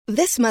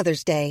This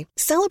Mother's Day,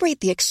 celebrate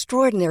the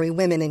extraordinary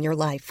women in your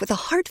life with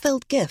a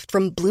heartfelt gift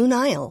from Blue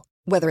Nile.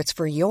 Whether it's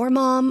for your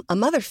mom, a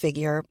mother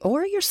figure,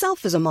 or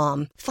yourself as a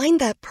mom, find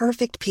that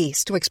perfect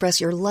piece to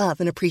express your love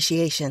and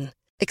appreciation.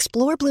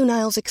 Explore Blue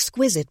Nile's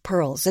exquisite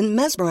pearls and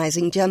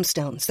mesmerizing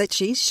gemstones that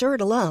she's sure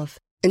to love.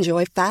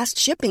 Enjoy fast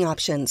shipping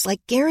options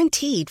like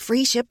guaranteed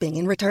free shipping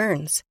and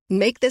returns.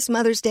 Make this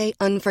Mother's Day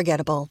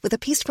unforgettable with a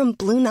piece from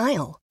Blue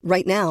Nile.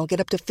 Right now, get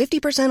up to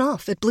 50%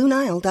 off at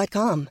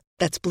BlueNile.com.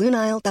 That's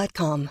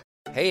BlueNile.com.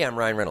 Hey, I'm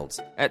Ryan Reynolds.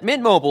 At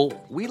Mint Mobile,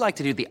 we like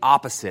to do the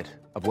opposite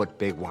of what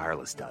Big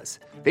Wireless does.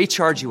 They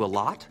charge you a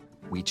lot,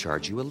 we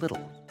charge you a little.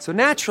 So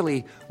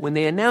naturally, when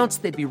they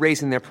announced they'd be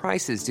raising their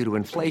prices due to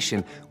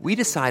inflation, we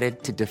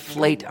decided to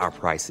deflate our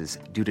prices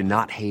due to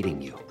not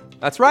hating you.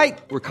 That's right.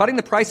 We're cutting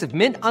the price of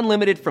Mint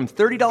Unlimited from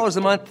 $30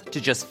 a month to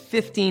just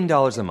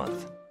 $15 a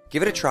month.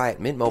 Give it a try at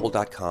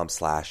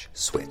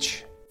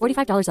mintmobile.com/switch.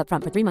 $45 up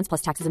front for 3 months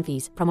plus taxes and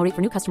fees. Promo rate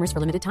for new customers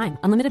for limited time.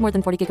 Unlimited more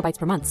than 40 gigabytes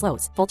per month.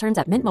 Slows full terms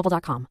at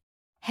mintmobile.com.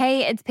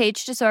 Hey, it's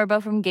Paige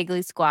DeSorbo from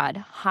Giggly Squad.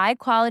 High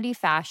quality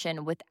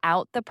fashion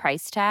without the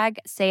price tag.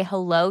 Say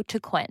hello to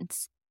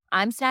Quince.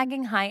 I'm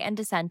snagging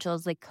high-end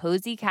essentials like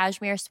cozy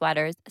cashmere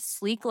sweaters,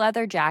 sleek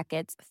leather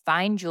jackets,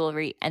 fine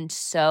jewelry, and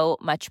so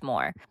much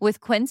more.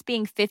 With Quince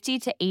being 50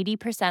 to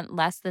 80%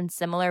 less than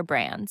similar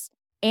brands.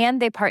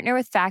 And they partner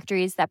with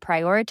factories that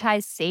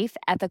prioritize safe,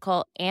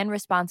 ethical, and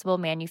responsible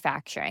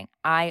manufacturing.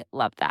 I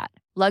love that.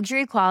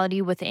 Luxury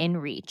quality within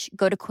reach.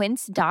 Go to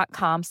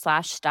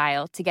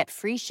quince.com/style to get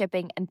free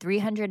shipping and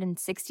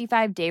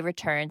 365-day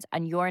returns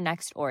on your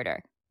next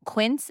order.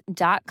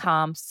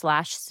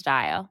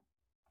 Quince.com/style.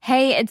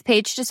 Hey, it's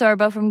Paige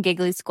DeSorbo from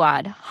Giggly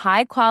Squad.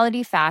 High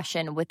quality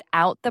fashion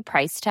without the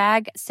price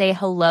tag. Say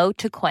hello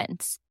to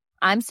Quince.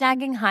 I'm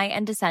snagging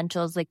high-end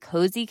essentials like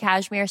cozy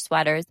cashmere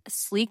sweaters,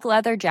 sleek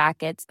leather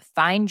jackets,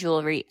 fine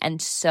jewelry,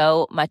 and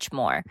so much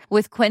more.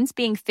 With Quince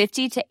being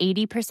 50 to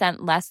 80%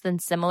 less than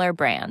similar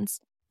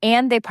brands.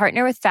 And they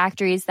partner with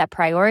factories that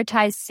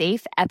prioritize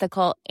safe,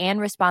 ethical, and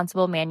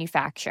responsible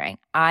manufacturing.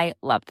 I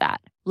love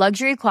that.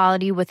 Luxury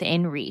quality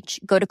within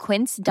reach. Go to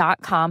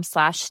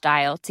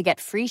quince.com/style to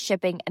get free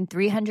shipping and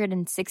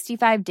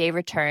 365-day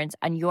returns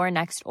on your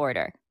next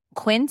order.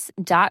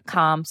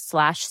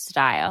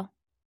 Quince.com/style.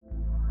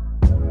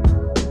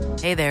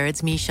 Hey there,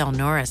 it's Michelle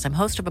Norris. I'm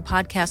host of a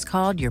podcast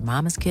called Your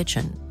Mama's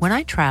Kitchen. When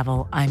I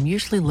travel, I'm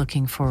usually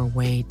looking for a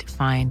way to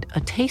find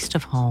a taste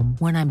of home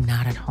when I'm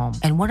not at home.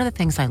 And one of the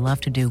things I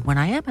love to do when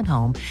I am at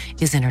home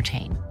is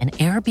entertain. And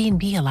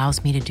Airbnb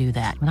allows me to do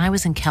that. When I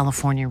was in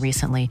California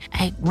recently,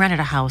 I rented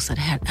a house that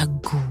had a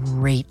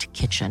great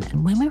kitchen.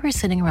 And when we were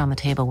sitting around the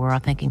table, we're all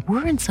thinking,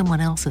 we're in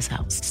someone else's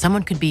house.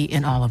 Someone could be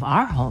in all of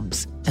our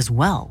homes as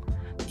well.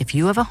 If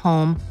you have a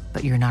home,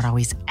 but you're not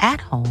always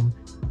at home,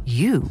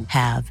 you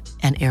have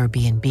an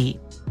Airbnb.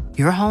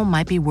 Your home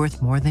might be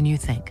worth more than you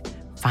think.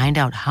 Find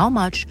out how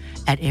much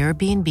at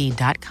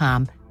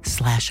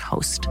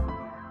airbnb.com/host.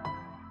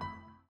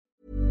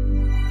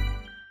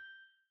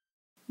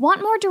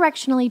 Want more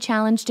Directionally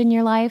Challenged in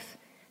your life?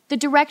 The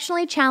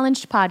Directionally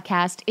Challenged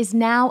podcast is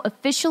now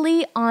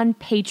officially on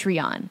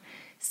Patreon.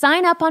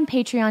 Sign up on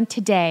Patreon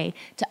today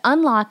to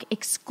unlock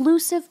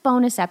exclusive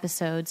bonus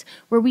episodes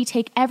where we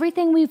take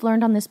everything we've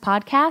learned on this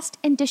podcast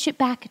and dish it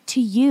back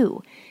to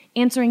you,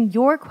 answering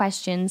your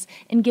questions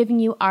and giving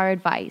you our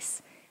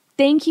advice.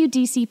 Thank you,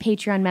 DC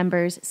Patreon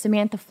members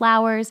Samantha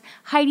Flowers,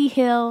 Heidi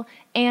Hill,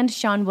 and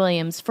Sean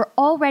Williams for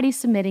already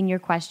submitting your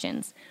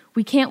questions.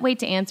 We can't wait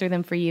to answer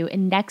them for you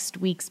in next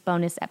week's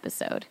bonus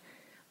episode.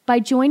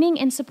 By joining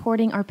and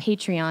supporting our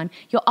Patreon,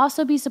 you'll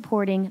also be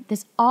supporting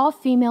this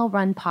all-female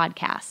run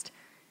podcast.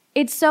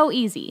 It's so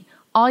easy.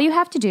 All you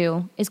have to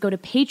do is go to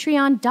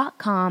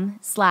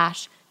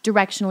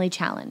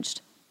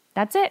patreon.com/directionallychallenged.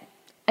 That's it.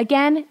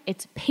 Again,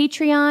 it's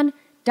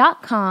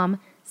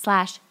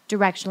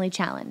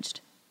patreon.com/directionallychallenged.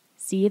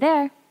 See you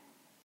there.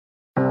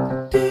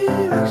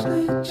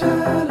 Directionally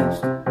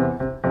challenged.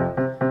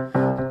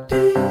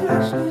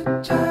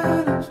 Directionally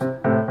challenged.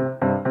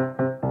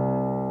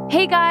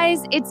 Hey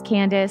guys, it's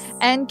Candace.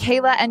 And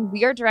Kayla, and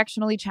we are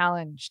Directionally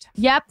Challenged.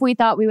 Yep, we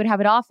thought we would have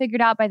it all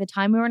figured out by the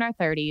time we were in our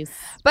 30s.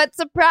 But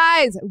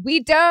surprise, we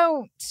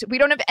don't. We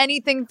don't have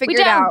anything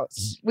figured out.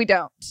 We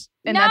don't.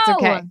 And that's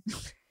okay.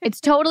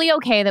 It's totally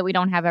okay that we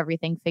don't have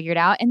everything figured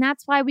out. And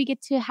that's why we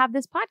get to have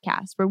this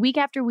podcast where week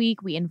after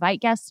week, we invite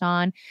guests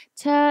on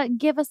to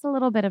give us a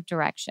little bit of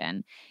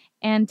direction.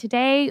 And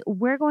today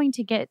we're going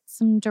to get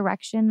some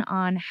direction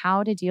on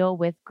how to deal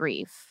with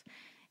grief.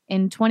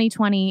 In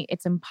 2020,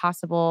 it's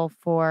impossible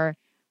for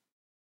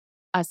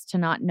us to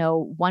not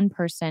know one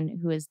person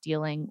who is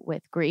dealing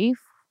with grief.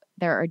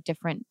 There are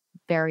different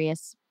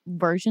various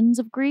versions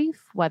of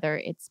grief, whether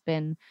it's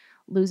been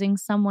losing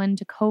someone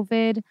to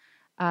COVID,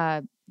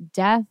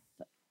 death,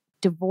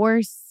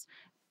 divorce,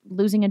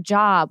 losing a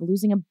job,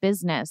 losing a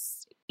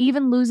business,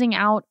 even losing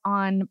out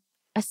on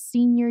a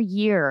senior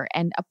year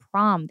and a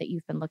prom that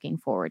you've been looking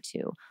forward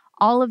to.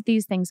 All of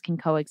these things can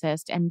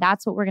coexist, and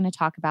that's what we're going to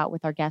talk about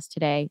with our guest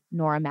today,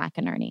 Nora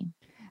McInerney.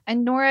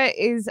 And Nora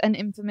is an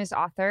infamous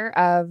author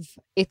of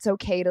It's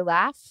Okay to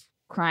Laugh,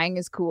 Crying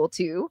is Cool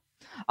Too.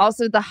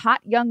 Also, The Hot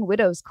Young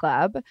Widows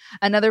Club.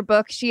 Another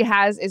book she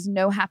has is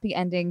No Happy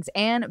Endings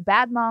and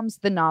Bad Moms,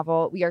 the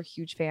novel. We are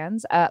huge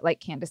fans, like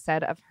Candace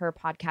said, of her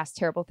podcast,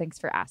 Terrible Thanks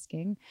for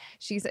Asking.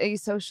 She's a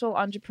social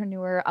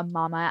entrepreneur, a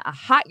mama, a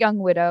hot young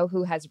widow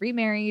who has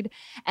remarried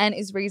and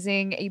is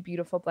raising a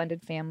beautiful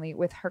blended family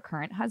with her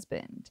current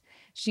husband.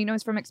 She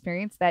knows from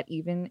experience that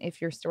even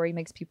if your story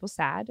makes people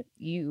sad,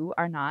 you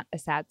are not a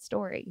sad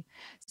story.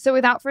 So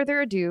without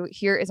further ado,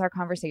 here is our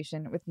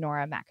conversation with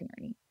Nora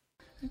McInerny.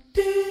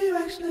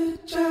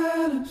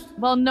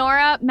 Well,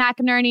 Nora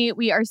McInerny,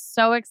 we are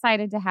so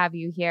excited to have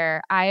you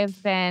here. I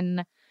have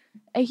been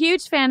a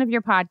huge fan of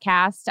your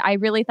podcast. I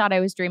really thought I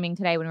was dreaming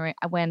today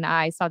when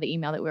I saw the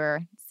email that we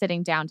were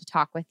sitting down to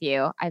talk with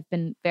you. I've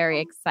been very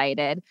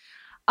excited.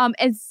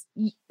 As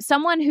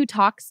someone who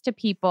talks to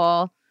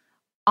people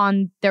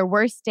on their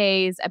worst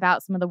days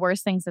about some of the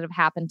worst things that have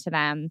happened to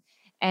them,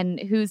 and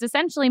who's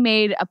essentially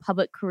made a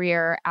public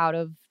career out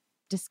of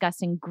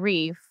discussing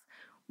grief,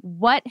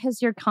 what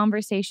has your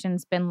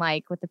conversations been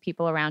like with the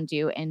people around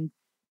you in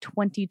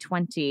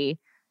 2020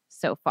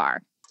 so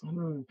far?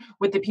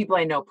 With the people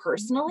I know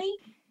personally?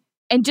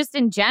 And just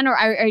in general,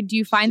 or do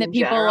you find that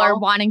people are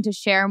wanting to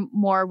share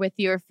more with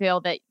you or feel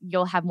that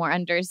you'll have more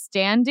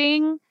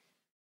understanding?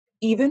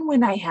 Even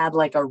when I had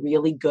like a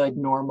really good,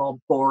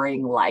 normal,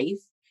 boring life,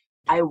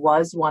 I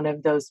was one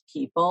of those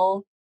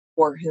people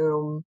for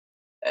whom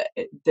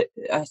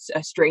a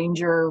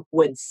stranger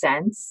would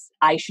sense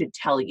I should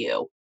tell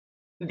you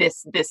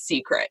this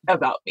secret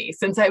about me.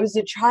 Since I was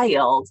a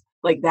child,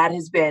 like that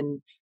has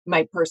been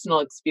my personal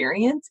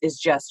experience, is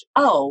just,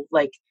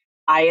 like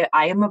I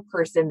am a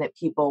person that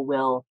people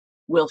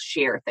will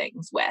share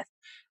things with.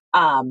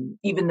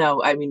 Even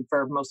though, I mean,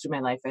 for most of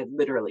my life, I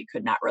literally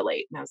could not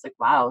relate. And I was like,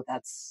 wow,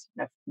 that's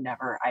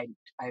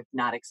I've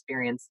not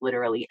experienced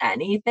literally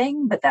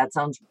anything, but that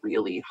sounds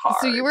really hard.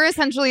 So you were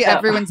essentially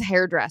everyone's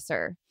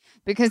hairdresser,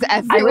 because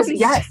everyone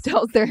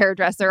tells their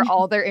hairdresser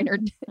all their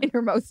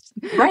innermost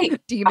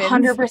demons.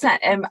 100%.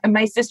 And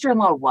my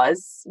sister-in-law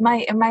was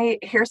my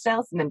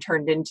hairstylist, and then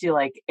turned into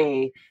like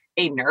a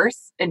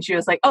nurse, and she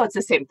was like, oh, it's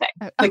the same thing.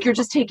 Like, you're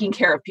just taking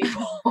care of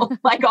people.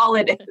 Like, all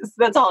it is.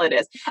 That's all it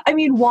is. I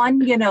mean, one,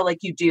 like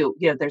you do,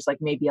 there's like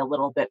maybe a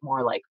little bit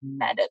more like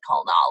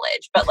medical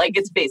knowledge, but like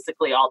it's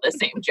basically all the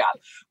same job,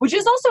 which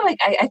is also like,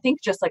 I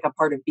think just like a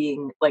part of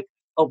being like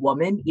a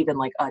woman, even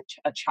like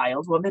a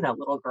child woman, a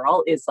little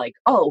girl, is like,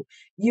 oh,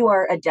 you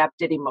are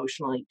adept at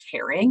emotionally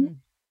caring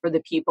for the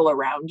people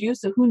around you.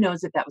 So who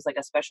knows if that was like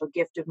a special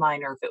gift of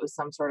mine, or if it was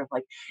some sort of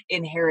like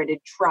inherited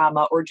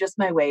trauma, or just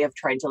my way of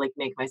trying to like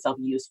make myself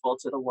useful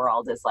to the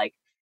world as like,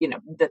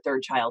 the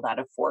third child out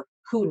of 4.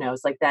 Who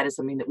knows? Like, that is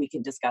something that we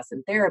can discuss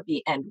in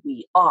therapy, and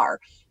we are.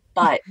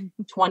 But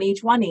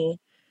 2020,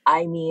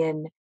 I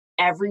mean,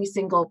 every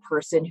single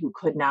person who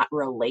could not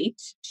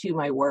relate to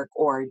my work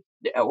or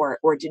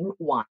didn't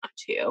want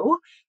to,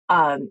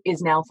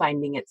 is now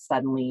finding it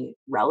suddenly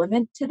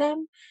relevant to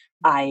them.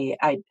 I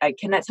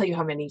cannot tell you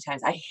how many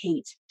times I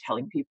hate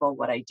telling people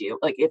what I do.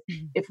 Like,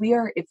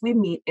 if we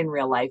meet in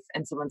real life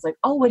and someone's like,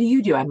 oh, what do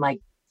you do? I'm like,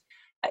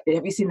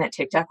 have you seen that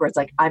TikTok where it's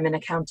like, I'm an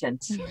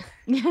accountant.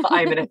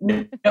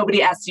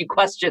 Nobody asks you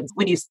questions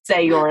when you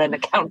say you're an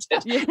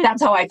accountant.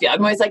 That's how I feel.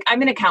 I'm always like,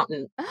 I'm an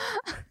accountant.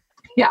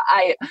 Yeah,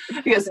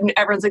 because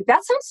everyone's like,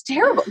 that sounds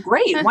terrible.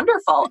 Great,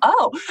 wonderful.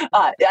 Oh,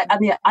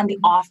 on the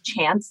off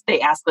chance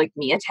they ask like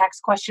me a tax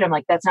question, I'm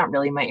like, that's not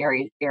really my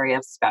area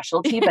of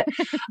specialty. But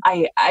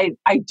I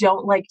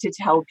don't like to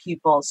tell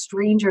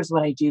strangers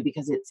what I do,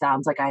 because it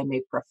sounds like I'm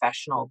a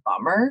professional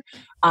bummer,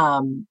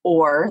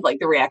 or like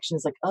the reaction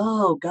is like,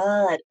 oh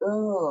God,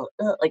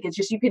 like it's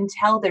just, you can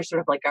tell there's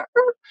sort of like a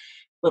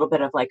little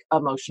bit of like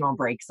emotional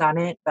breaks on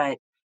it, but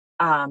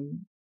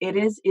it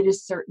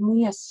is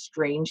certainly a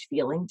strange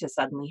feeling to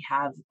suddenly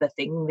have the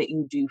thing that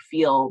you do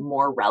feel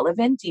more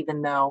relevant,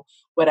 even though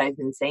what I've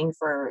been saying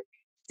for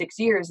 6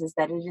 years is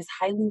that it is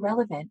highly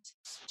relevant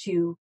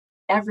to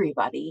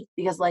everybody,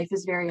 because life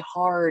is very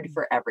hard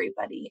for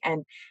everybody.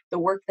 And the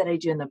work that I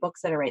do, and the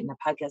books that I write, and the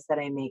podcasts that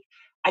I make,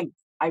 I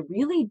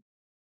really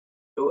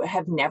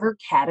have never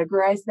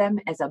categorized them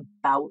as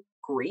about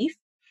grief.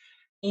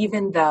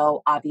 Even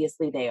though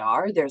obviously they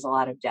are. There's a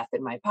lot of death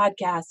in my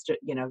podcast,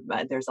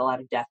 there's a lot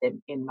of death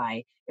in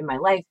my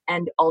life.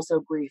 And also,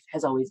 grief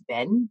has always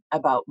been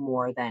about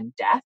more than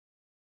death.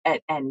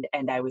 And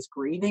I was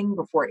grieving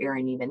before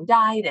Aaron even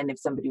died. And if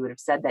somebody would have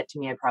said that to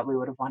me, I probably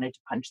would have wanted to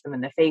punch them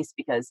in the face,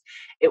 because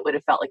it would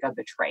have felt like a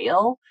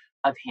betrayal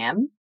of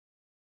him.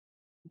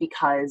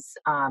 Because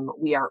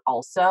we are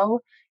also,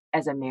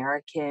 as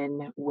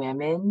American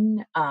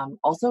women,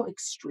 also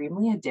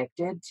extremely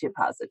addicted to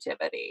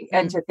positivity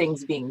and to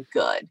things being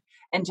good,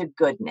 and to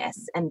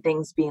goodness, and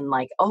things being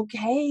like,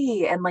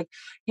 okay, and like,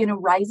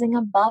 rising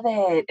above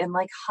it, and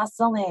like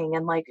hustling,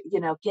 and like,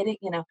 getting,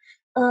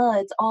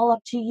 it's all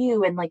up to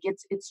you. And like,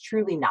 it's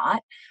truly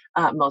not.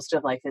 Most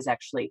of life is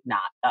actually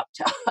not up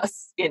to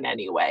us in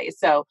any way.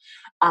 So,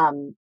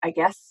 I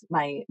guess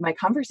my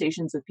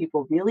conversations with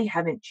people really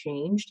haven't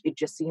changed. It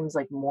just seems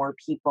like more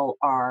people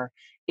are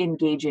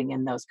engaging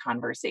in those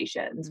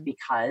conversations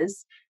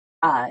because,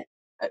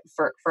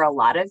 for a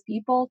lot of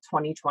people,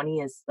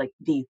 2020 is like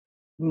the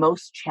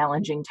most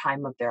challenging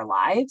time of their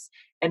lives.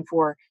 And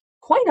for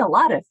quite a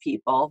lot of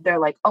people, they're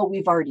like, oh,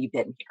 we've already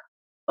been here.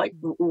 Like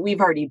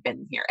we've already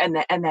been here. And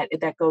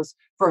that goes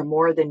for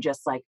more than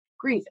just like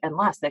grief and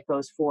loss. That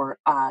goes for,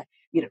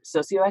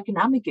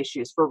 socioeconomic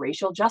issues, for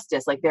racial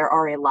justice. Like there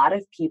are a lot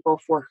of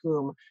people for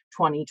whom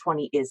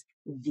 2020 is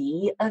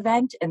the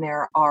event. And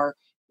there are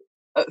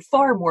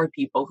far more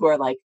people who are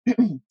like,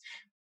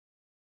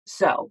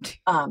 so,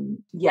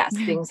 yes,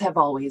 things have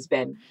always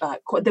been,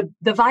 the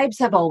vibes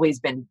have always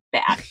been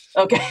bad.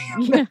 Okay.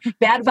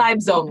 Bad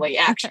vibes only,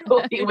 actually,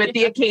 with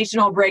the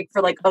occasional break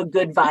for like a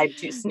good vibe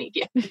to sneak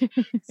in.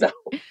 So,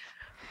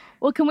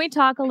 well, can we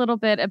talk a little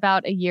bit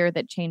about a year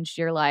that changed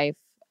your life,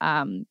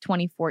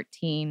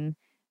 2014,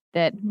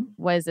 that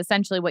was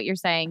essentially what you're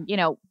saying? You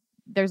know,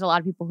 there's a lot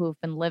of people who have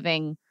been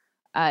living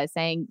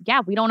saying, yeah,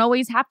 we don't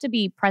always have to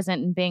be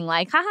present and being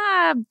like,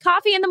 haha,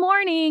 coffee in the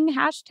morning,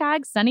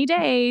 hashtag sunny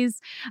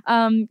days.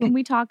 Can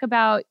we talk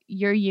about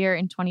your year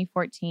in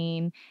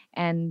 2014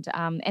 and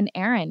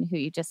Aaron, who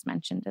you just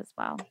mentioned as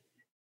well?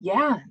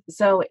 Yeah.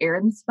 So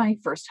Aaron's my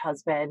first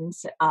husband.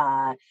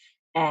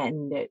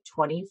 And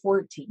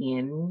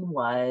 2014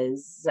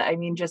 was, I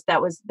mean, just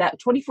that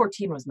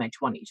 2014 was my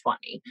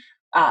 2020.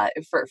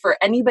 For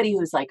anybody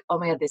who's like, oh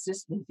my God, this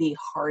is the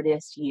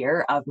hardest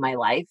year of my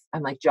life,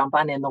 I'm like, jump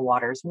on in, the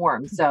water's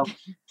warm. So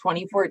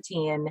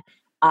 2014,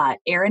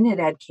 Aaron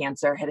had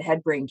cancer,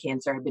 had brain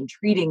cancer, had been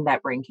treating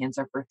that brain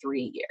cancer for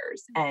 3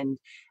 years. And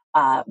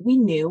we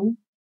knew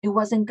it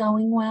wasn't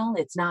going well.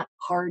 It's not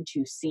hard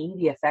to see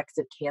the effects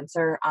of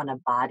cancer on a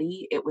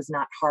body. It was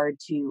not hard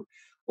to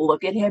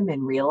look at him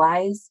and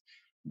realize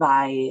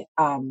by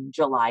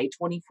July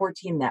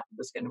 2014 that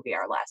was going to be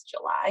our last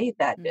July,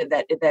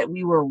 that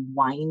we were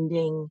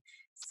winding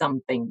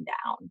something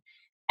down.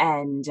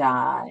 And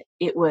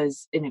it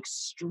was an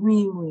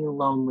extremely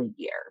lonely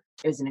year.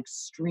 It was an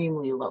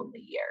extremely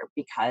lonely year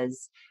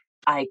because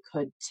I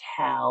could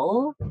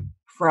tell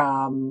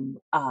from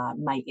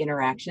my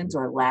interactions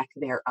or lack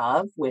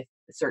thereof with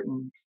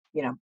certain,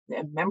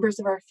 members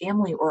of our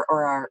family or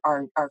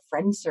our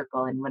friend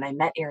circle. And when I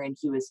met Aaron,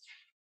 he was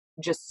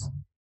just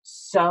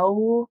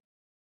so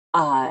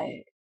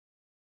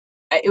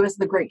it was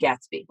the Great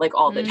Gatsby, like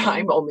all the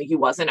time, only he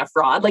wasn't a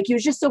fraud. Like he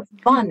was just so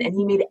fun and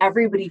he made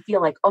everybody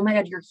feel like, oh my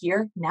God, you're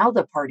here. Now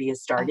the party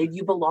has started.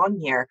 You belong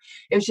here.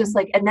 It was just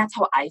like, and that's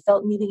how I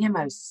felt meeting him.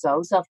 I was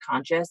so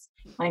self-conscious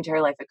my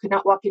entire life. I could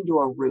not walk into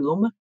a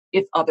room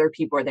if other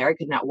people were there. I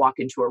could not walk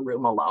into a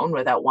room alone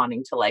without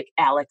wanting to like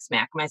Alex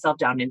smack myself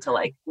down into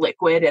like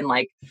liquid and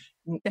like,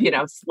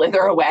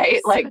 slither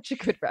away. Like such a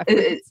good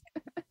reference.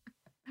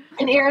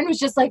 And Aaron was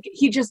just like,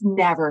 he just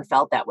never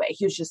felt that way.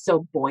 He was just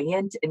so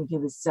buoyant and he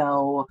was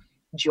so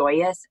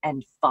joyous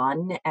and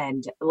fun.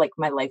 And like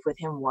my life with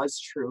him was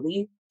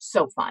truly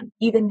so fun.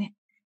 Even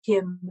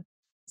him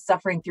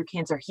suffering through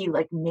cancer, he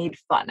like made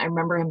fun. I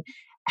remember him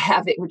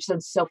having, which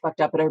sounds so fucked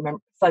up, but I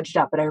remember fudged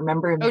up, but I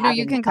remember him having, no,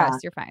 you can cuss.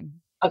 You're fine.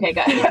 Okay,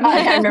 good.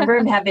 I remember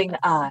him having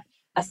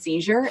a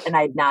seizure and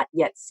I'd not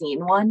yet seen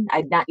one.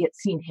 I'd not yet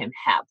seen him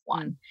have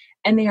one.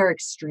 And they are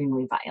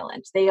extremely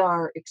violent. They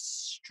are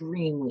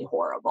extremely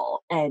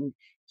horrible. And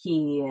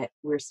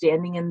we're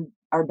standing in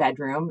our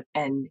bedroom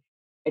and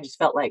I just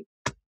felt like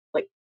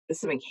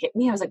something hit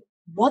me. I was like,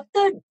 what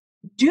the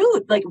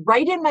dude, like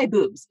right in my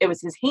boobs. It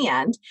was his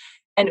hand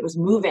and it was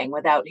moving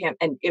without him.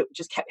 And it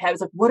just kept, I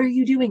was like, what are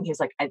you doing? He was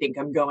like, I think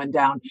I'm going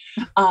down.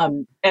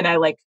 And I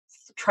like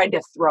tried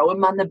to throw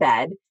him on the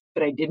bed,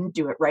 but I didn't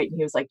do it right. And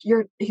he was like,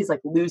 he's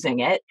like losing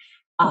it.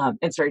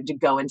 And started to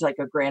go into like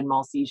a grand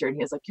mal seizure. And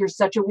he was like, you're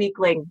such a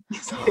weakling.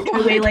 He's like,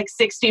 I weigh like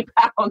 60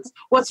 pounds.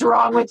 What's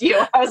wrong with you?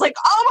 I was like,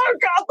 oh my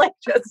God, like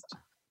just,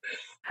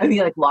 and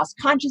he like lost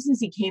consciousness.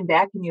 He came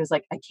back and he was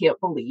like, I can't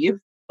believe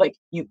like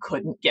you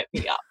couldn't get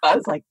me up. I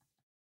was like,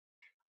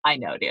 I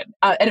know, dude.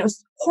 And it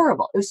was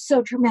horrible. It was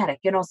so traumatic.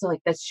 And also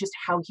like, that's just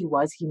how he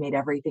was. He made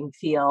everything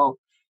feel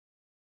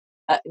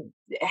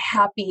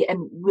happy.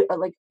 And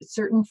like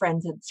certain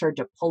friends had started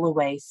to pull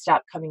away,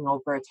 stop coming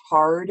over. It's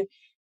hard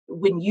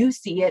when you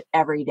see it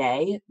every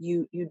day,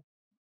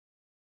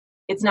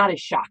 it's not as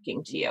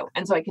shocking to you.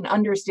 And so I can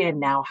understand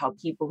now how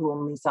people who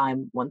only saw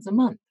him once a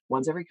month,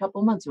 once every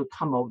couple of months would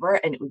come over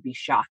and it would be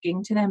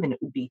shocking to them and it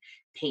would be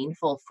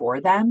painful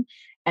for them.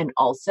 And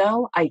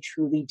also I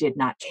truly did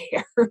not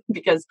care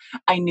because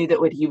I knew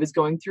that what he was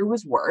going through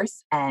was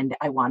worse and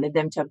I wanted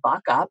them to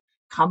buck up,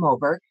 come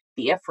over,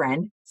 be a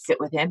friend, sit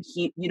with him.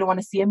 You don't want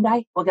to see him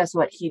die? Well, guess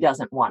what? He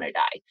doesn't want to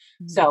die.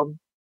 So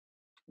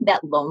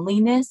that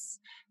loneliness,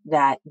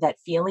 that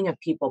feeling of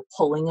people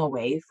pulling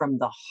away from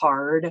the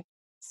hard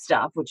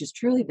stuff, which is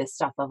truly the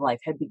stuff of life,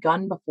 had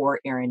begun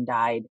before Aaron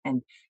died.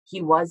 And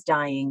he was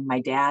dying.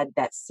 My dad,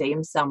 that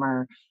same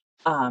summer,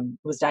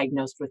 was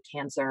diagnosed with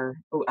cancer.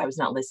 Oh, I was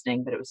not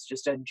listening, but it was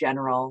just a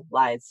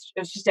generalized, it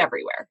was just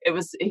everywhere.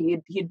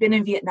 He'd been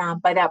in Vietnam.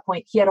 By that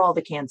point, he had all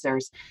the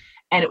cancers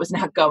and it was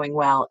not going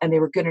well. And they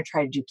were going to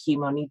try to do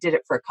chemo. And he did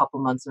it for a couple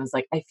months and was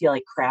like, I feel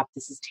like crap.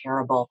 This is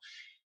terrible.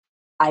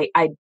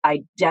 I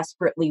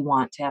desperately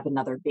want to have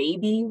another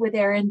baby with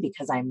Aaron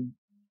because I'm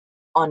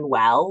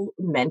unwell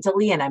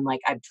mentally. And I'm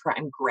like,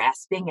 I'm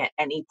grasping at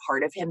any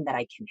part of him that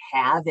I can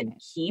have and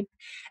keep.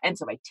 And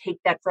so I take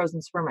that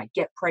frozen sperm, I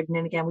get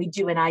pregnant again. We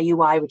do an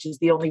IUI, which is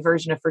the only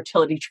version of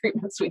fertility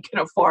treatments we can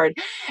afford.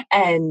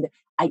 And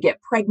I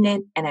get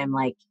pregnant and I'm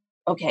like,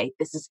 okay,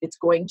 it's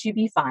going to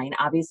be fine.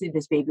 Obviously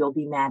this baby will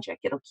be magic.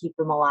 It'll keep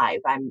him alive.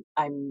 I'm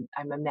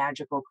a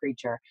magical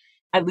creature.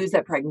 I lose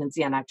that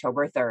pregnancy on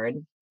October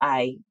 3rd.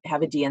 I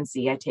have a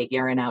DNC. I take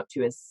Aaron out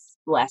to his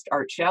last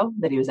art show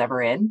that he was ever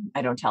in.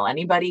 I don't tell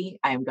anybody.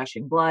 I am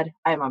gushing blood.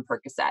 I am on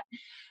Percocet.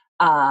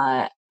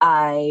 5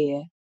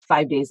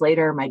 days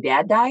later, my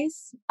dad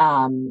dies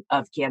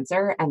of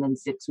cancer. And then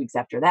 6 weeks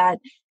after that,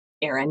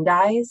 Aaron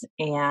dies.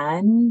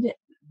 And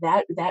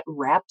that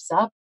wraps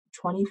up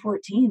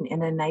 2014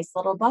 in a nice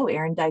little bow.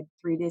 Aaron died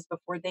 3 days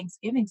before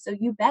Thanksgiving. So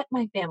you bet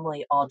my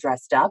family all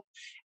dressed up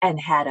and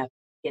had a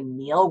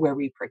meal where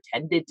we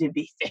pretended to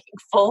be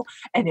thankful,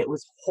 and it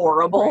was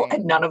horrible. Right.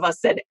 And none of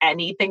us said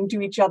anything to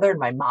each other. And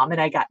my mom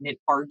and I got in an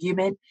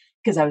argument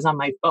because I was on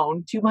my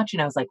phone too much.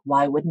 And I was like,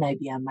 why wouldn't I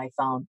be on my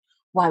phone?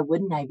 Why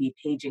wouldn't I be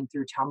paging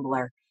through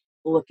Tumblr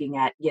looking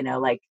at,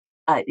 like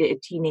a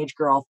teenage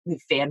girl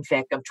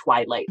fanfic of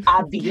Twilight?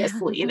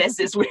 Obviously, this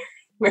is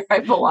where I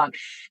belong.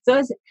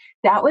 So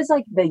that was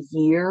like the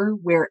year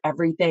where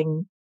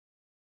everything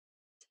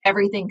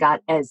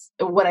got as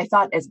what I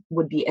thought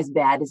would be as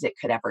bad as it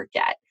could ever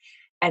get.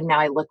 And now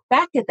I look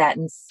back at that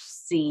and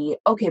see,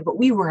 okay, but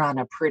we were on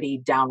a pretty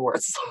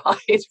downward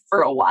slide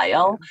for a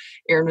while.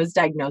 Aaron was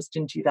diagnosed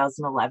in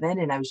 2011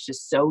 and I was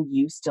just so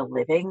used to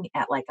living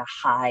at like a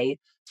high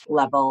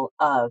level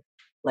of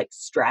like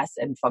stress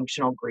and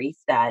functional grief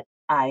that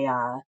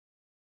I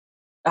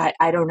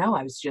don't know.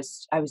 I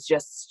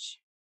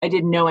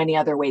didn't know any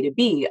other way to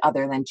be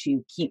other than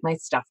to keep my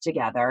stuff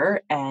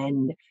together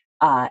and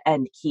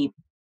keep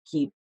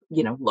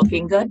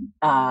looking good,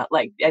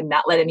 and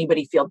not let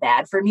anybody feel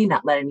bad for me,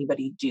 not let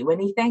anybody do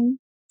anything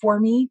for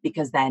me,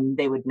 because then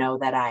they would know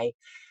that I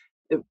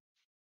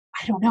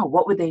don't know,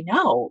 what would they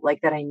know?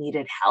 Like that I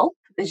needed help.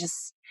 It's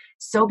just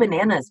so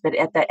bananas. But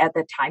at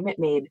the time it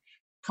made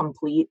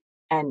complete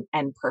and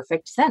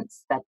perfect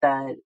sense that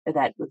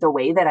the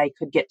way that I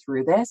could get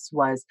through this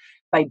was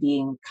by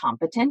being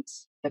competent.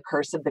 The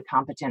curse of the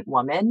competent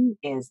woman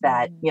is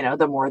that,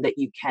 the more that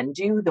you can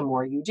do, the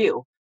more you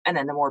do. And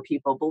then the more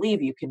people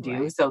believe you can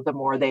do, so the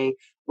more they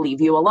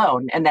leave you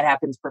alone. And that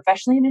happens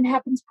professionally and it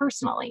happens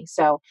personally.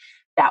 So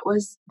that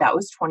was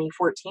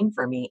 2014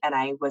 for me. And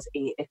I was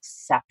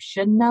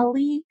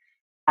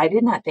I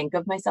did not think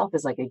of myself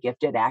as like a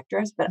gifted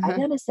actress, but I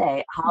gotta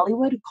say,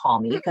 Hollywood, call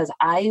me, because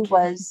I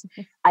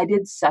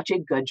did such a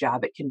good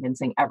job at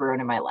convincing everyone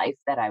in my life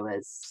that I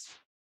was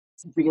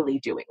really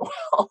doing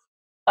well.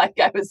 Like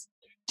I was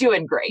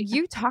doing great.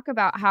 You talk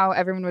about how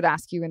everyone would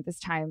ask you at this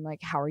time, like,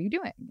 how are you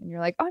doing? And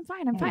you're like, oh, I'm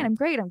fine. I'm fine. I'm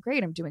great.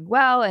 I'm doing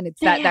well. And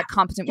it's that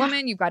competent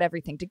woman. You've got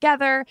everything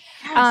together.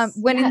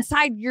 When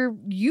inside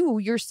you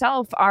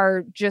yourself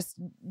are just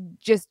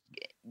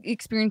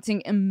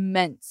experiencing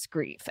immense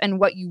grief. And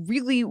what you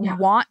really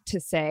want to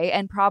say,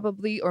 and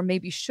probably, or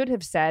maybe should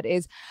have said,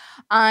 is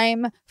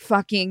I'm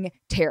fucking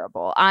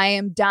terrible. I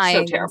am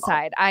dying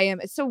inside.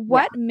 So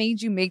what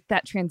made you make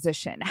that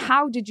transition?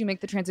 How did you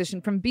make the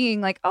transition from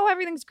being like, oh,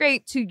 everything's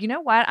great, to, you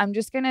know what, I'm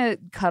just going to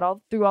cut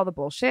through all the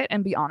bullshit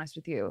and be honest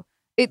with you.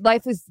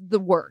 Life is the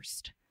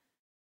worst.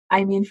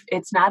 I mean,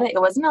 it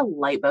wasn't a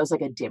light bulb. It was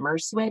like a dimmer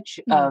switch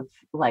of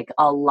like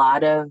a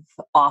lot of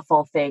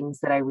awful things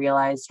that I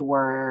realized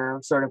were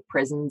sort of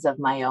prisons of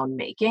my own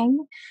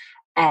making.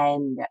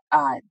 And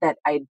that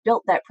I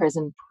built that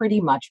prison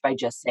pretty much by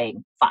just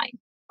saying fine,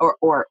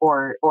 or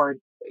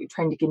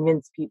trying to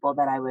convince people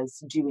that I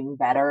was doing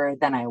better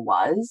than I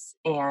was.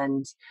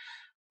 And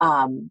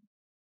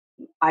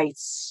I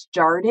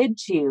started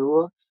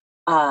to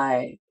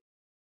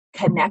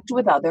connect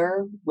with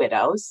other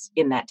widows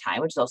in that time,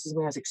 which is also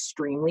something I was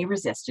extremely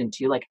resistant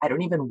to. Like, I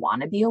don't even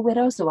want to be a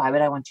widow, so why would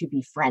I want to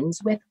be friends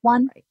with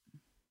one? Right.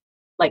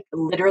 Like,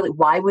 literally,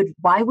 why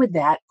would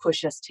that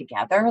push us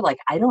together? Like,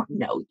 I don't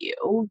know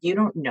you. You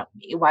don't know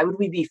me. Why would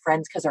we be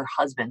friends because our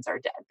husbands are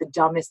dead? The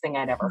dumbest thing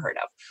I'd ever heard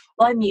of.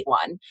 Well, I meet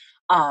one,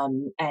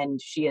 and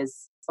she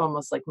is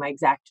almost like my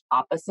exact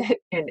opposite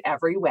in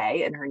every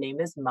way, and her name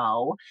is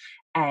Mo.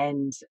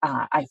 And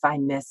I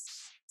find this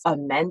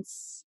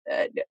immense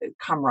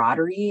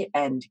camaraderie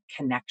and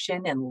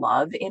connection and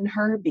love in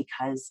her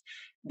because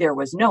there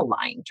was no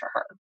lying to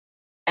her.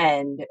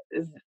 And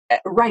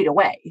right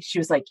away, she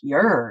was like,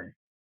 you're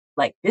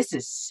like, this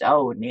is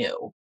so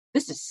new.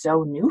 This is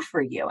so new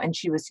for you. And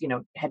she was,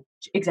 had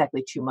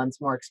exactly 2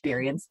 months more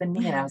experience than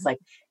me. And I was like,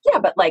 yeah,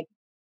 but like,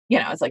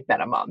 it's like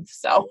been a month.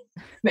 So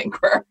I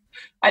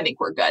think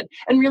we're good.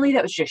 And really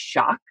that was just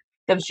shock.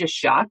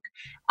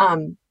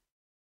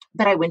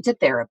 But I went to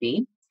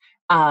therapy.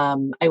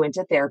 And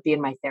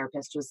my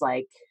therapist was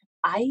like,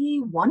 I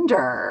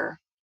wonder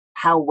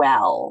how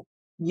well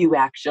you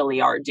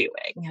actually are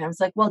doing. And I was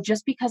like, well,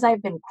 just because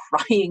I've been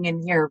crying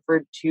in here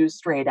for 2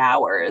 straight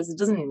hours, it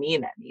doesn't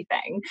mean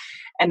anything.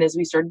 And as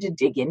we started to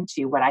dig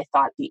into what I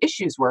thought the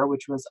issues were,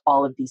 which was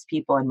all of these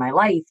people in my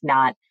life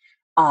not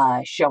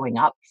showing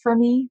up for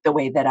me the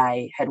way that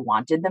I had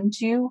wanted them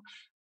to,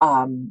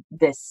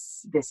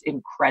 this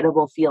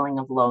incredible feeling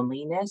of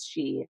loneliness,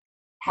 she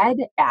had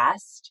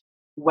asked,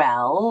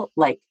 well,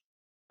 like,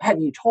 have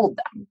you told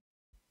them?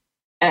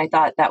 And I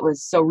thought that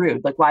was so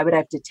rude. Like, why would I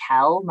have to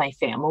tell my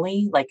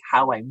family like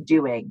how I'm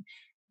doing?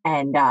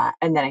 And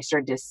then I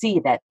started to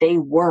see that they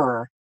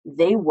were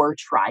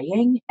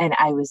trying, and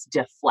I was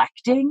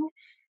deflecting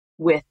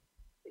with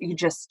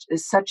just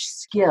such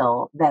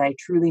skill that I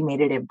truly made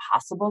it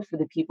impossible for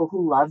the people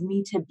who love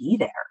me to be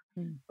there.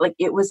 Like,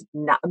 it was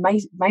not,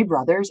 my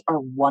brothers are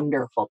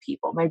wonderful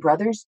people. My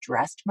brothers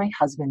dressed my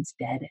husband's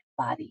dead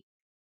body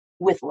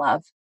with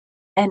love.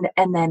 And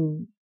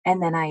then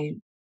I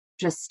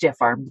just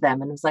stiff-armed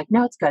them and was like,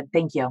 no, it's good.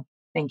 Thank you.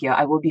 Thank you.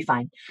 I will be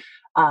fine.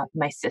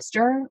 My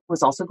sister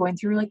was also going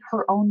through like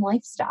her own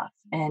life stuff.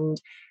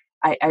 And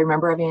I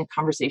remember having a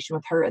conversation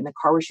with her in the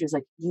car where she was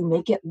like, you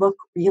make it look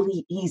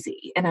really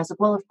easy. And I was like,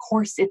 well, of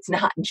course it's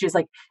not. And she was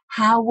like,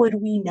 how would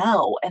we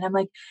know? And I'm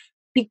like,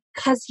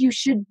 because you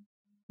should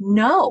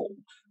know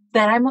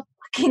that I'm a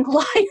fucking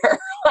liar.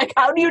 Like,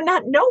 how do you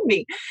not know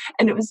me?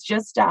 And it was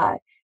just, a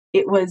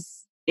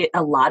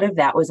lot of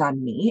that was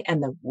on me.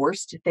 And the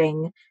worst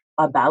thing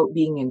about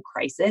being in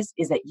crisis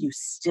is that you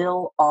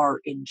still are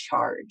in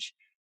charge.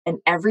 And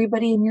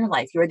everybody in your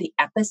life, you're the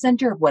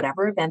epicenter of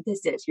whatever event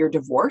this is. Your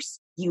divorce,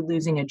 you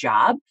losing a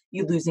job,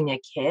 you losing a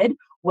kid,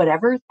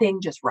 whatever thing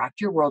just rocked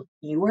your world,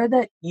 you are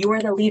the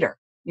leader.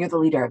 You're the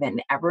leader of it.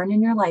 And everyone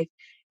in your life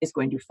is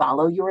going to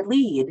follow your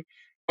lead.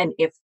 And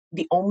if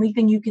the only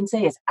thing you can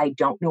say is, I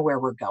don't know where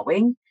we're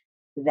going,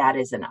 that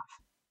is enough.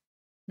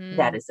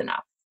 That is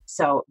enough.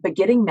 So, but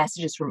getting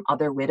messages from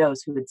other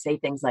widows who would say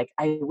things like,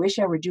 I wish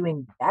I were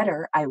doing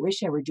better. I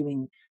wish I were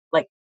doing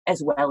like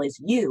as well as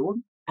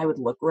you. I would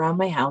look around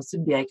my house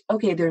and be like,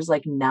 okay, there's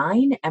like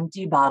 9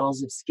 empty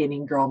bottles of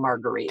Skinny Girl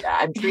margarita.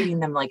 I'm treating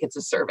them like it's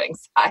a serving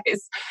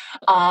size.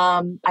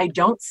 I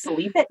don't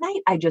sleep at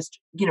night. I just,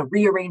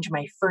 rearrange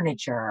my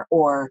furniture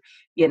or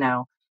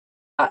go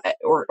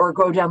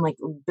down like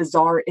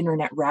bizarre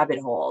internet rabbit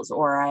holes,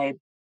 or I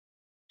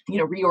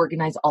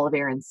reorganize all of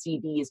Aaron's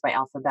CDs by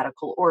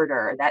alphabetical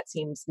order. That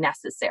seems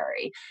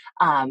necessary.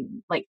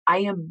 Like, I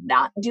am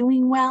not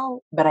doing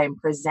well, but I'm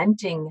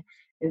presenting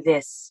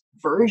this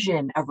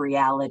version of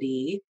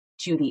reality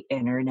to the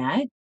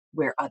internet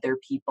where other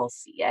people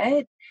see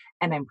it.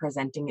 And I'm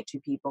presenting it to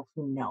people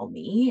who know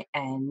me,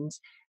 and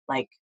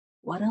like,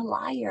 what a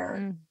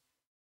liar.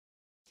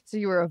 So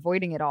you were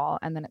avoiding it all,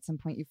 and then at some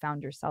point you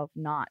found yourself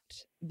not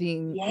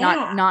being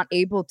not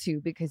able to,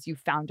 because you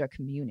found a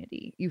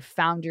community. You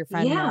found your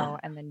friend now,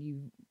 and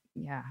then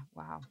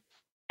wow.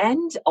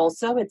 And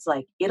also it's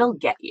like, it'll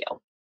get you.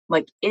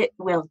 Like, it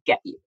will get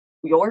you.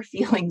 Your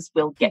feelings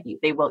will get you.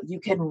 They will. You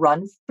can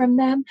run from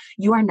them.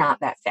 You are not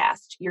that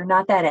fast. You're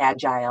not that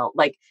agile.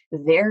 Like,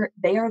 they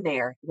are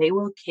there. They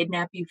will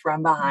kidnap you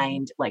from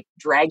behind, like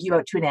drag you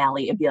out to an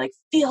alley and be like,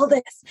 feel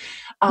this.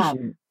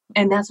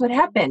 And that's what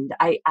happened.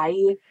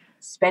 I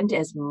spent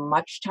as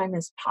much time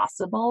as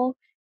possible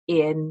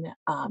in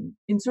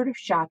sort of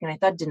shock. And I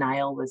thought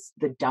denial was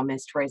the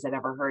dumbest phrase I'd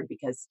ever heard,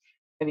 because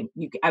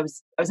I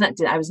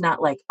was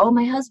not like, oh,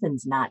 my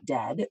husband's not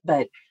dead,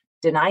 but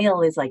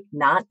denial is like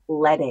not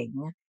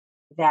letting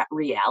that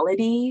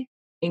reality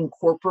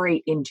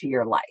incorporate into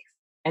your life.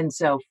 And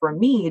so for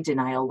me,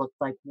 denial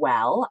looked like,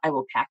 well, I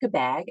will pack a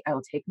bag. I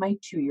will take my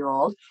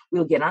 2-year-old.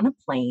 We'll get on a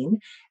plane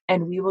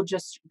and we will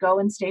just go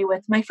and stay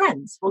with my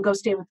friends. We'll go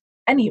stay with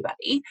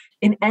anybody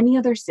in any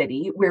other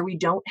city where we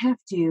don't have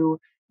to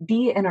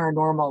be in our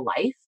normal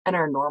life and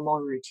our normal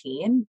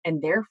routine.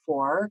 And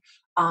therefore,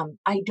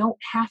 I don't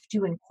have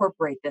to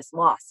incorporate this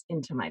loss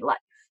into my life.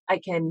 I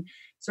can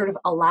sort of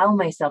allow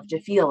myself to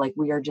feel like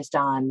we are just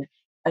on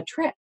a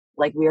trip,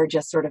 like we are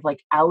just sort of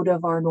like out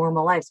of our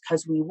normal lives,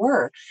 because we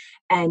were.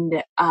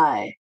 And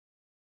that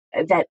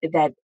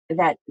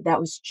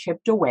was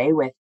chipped away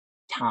with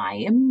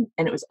time.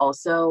 And it was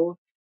also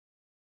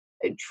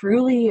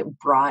truly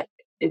brought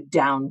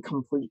down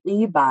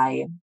completely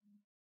by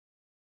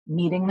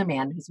meeting the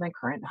man who's my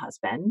current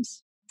husband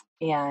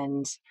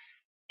and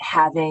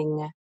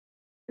having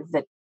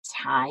the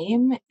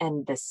time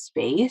and the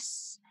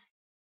space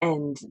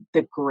and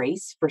the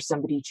grace for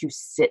somebody to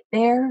sit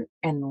there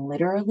and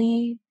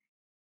literally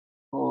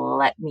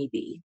let me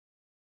be.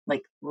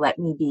 Like, let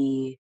me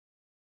be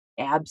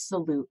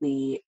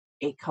absolutely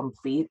a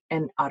complete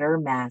and utter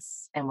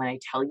mess. And when I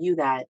tell you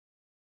that,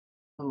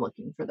 I'm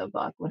looking for the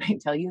book. When I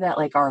tell you that,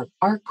 like,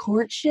 our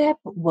courtship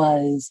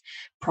was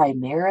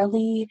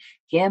primarily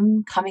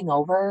him coming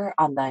over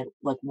on the,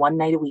 like, one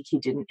night a week he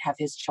didn't have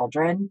his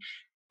children,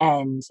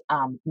 and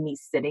me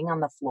sitting on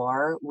the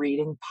floor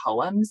reading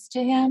poems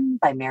to him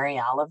by Mary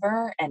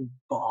Oliver and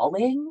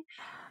bawling,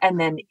 and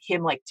then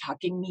him like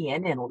tucking me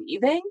in and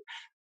leaving.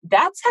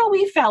 That's how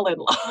we fell in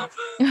love.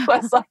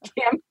 Was like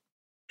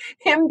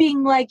him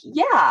being like,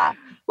 yeah,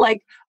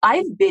 like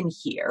I've been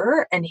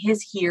here, and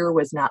his here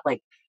was not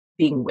like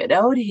being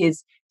widowed.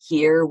 His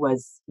here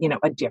was, you know,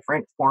 a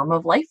different form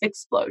of life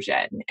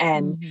explosion,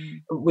 and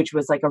which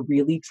was like a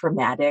really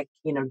traumatic,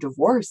 you know,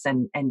 divorce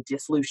and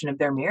dissolution of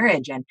their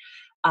marriage. And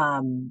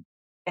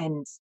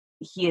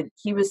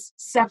he was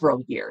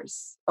several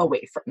years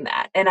away from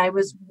that. And I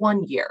was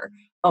 1 year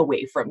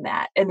away from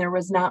that. And there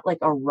was not like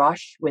a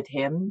rush with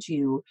him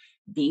to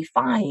be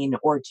fine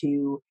or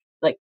to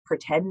like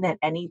pretend that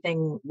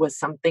anything was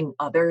something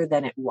other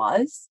than it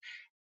was.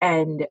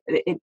 And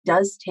it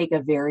does take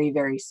a very,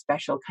 very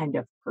special kind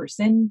of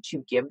person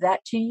to give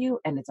that to you.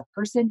 And it's a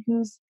person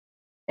who's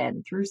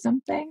been through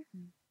something.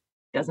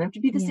 Doesn't have to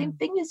be the same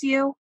thing as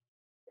you.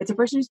 It's a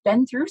person who's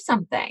been through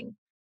something.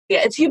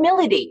 Yeah, it's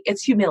humility.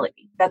 It's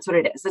humility. That's what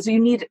it is. That's what you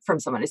need from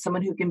someone, is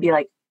someone who can be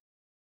like,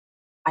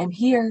 I'm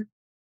here.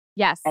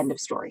 Yes. End of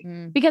story.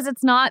 Because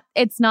it's not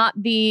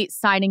the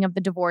signing of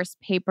the divorce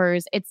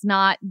papers. It's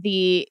not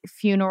the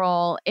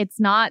funeral. It's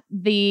not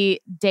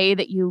the day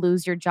that you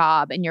lose your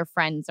job and your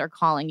friends are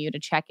calling you to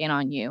check in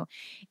on you.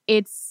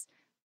 It's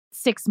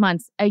 6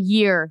 months, a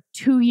year,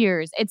 2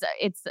 years. It's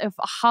a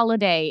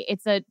holiday.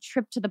 It's a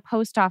trip to the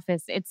post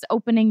office. It's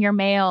opening your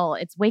mail.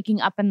 It's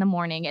waking up in the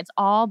morning. It's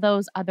all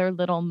those other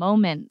little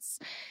moments.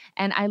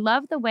 And I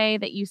love the way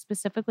that you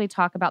specifically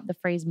talk about the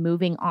phrase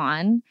moving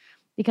on,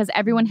 because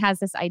everyone has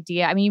this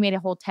idea. I mean, you made a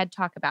whole TED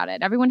talk about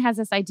it. Everyone has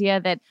this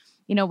idea that,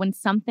 you know, when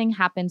something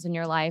happens in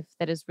your life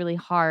that is really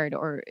hard,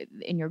 or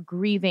in you're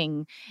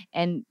grieving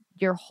and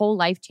your whole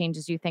life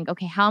changes, you think,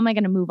 okay, how am I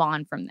going to move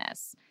on from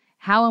this?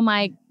 How am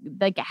I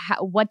like,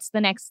 what's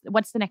the next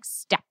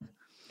step?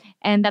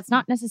 And that's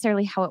not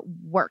necessarily how it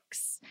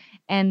works.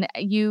 And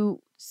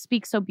you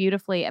speak so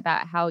beautifully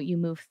about how you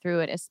move through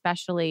it,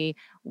 especially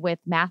with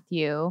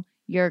Matthew,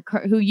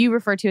 who you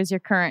refer to as your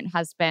current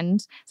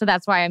husband. So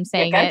that's why I'm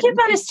saying it.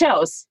 Keep on his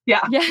toes.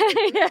 Yeah.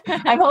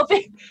 I'm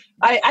hoping,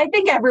 I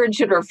think everyone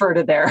should refer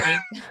to their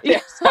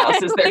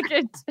spouse as their.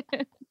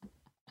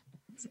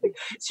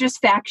 It's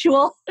just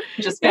factual.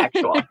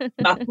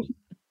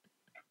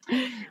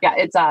 Yeah,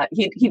 it's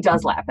he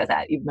does laugh at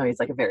that, even though he's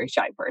like a very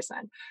shy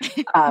person.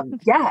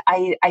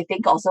 I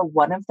think also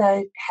one of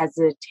the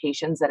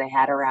hesitations that I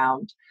had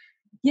around,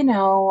 you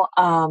know,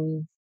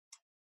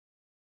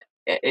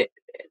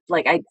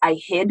 like I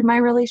hid my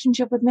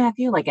relationship with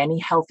Matthew like any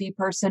healthy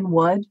person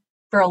would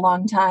for a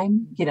long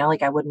time. You know,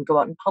 like I wouldn't go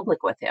out in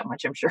public with him,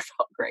 which I'm sure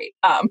felt great.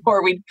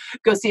 Or we'd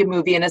go see a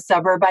movie in a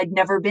suburb I'd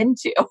never been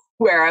to,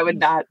 where I would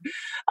not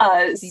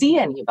see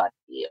anybody.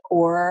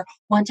 Or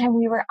one time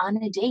we were on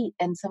a date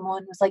and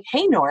someone was like,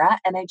 "Hey, Nora,"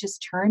 and I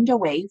just turned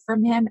away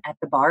from him at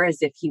the bar as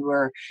if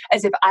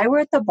I were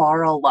at the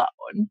bar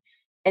alone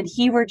and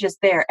he were just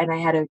there. And I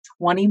had a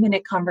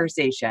 20-minute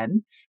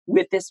conversation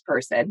with this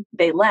person.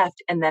 They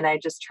left, and then I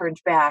just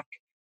turned back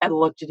and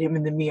looked at him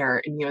in the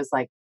mirror, and he was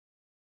like,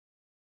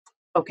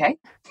 okay.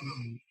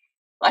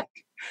 Like,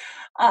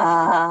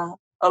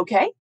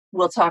 okay,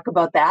 we'll talk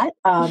about that.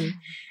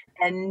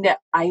 And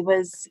I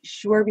was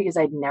sure, because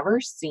I'd never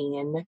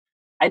seen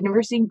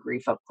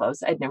grief up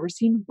close. I'd never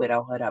seen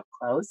widowhood up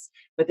close,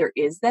 but there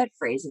is that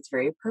phrase. It's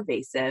very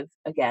pervasive,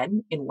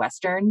 again, in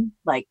Western,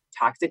 like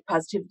toxic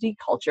positivity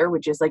culture,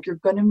 which is like, you're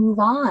going to move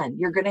on.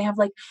 You're going to have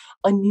like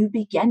a new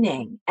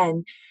beginning.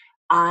 And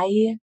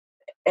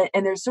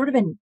there's sort of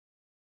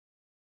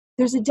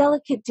there's a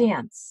delicate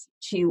dance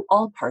to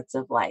all parts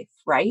of life,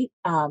 right?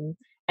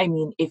 I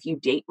mean, if you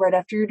date right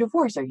after your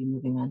divorce, are you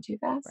moving on too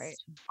fast? Right.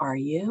 Are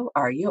you?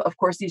 Of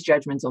course, these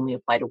judgments only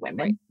apply to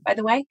women, right, by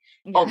the way.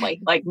 Yeah.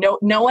 Only. Like, no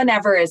one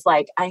ever is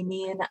like, I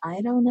mean,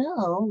 I don't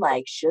know,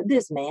 like, should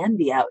this man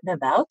be out and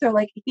about? They're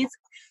like, he's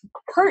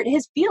hurt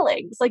his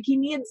feelings. Like, he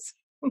needs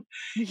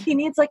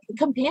like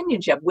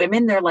companionship.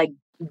 Women, they're like,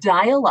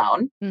 die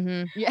alone.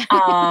 Mm-hmm.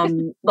 Yeah.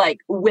 Like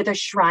with a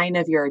shrine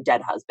of your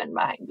dead husband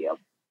behind you.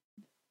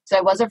 So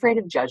I was afraid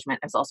of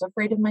judgment. I was also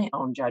afraid of my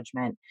own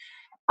judgment.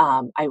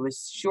 I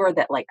was sure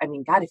that, like, I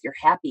mean, God, if you're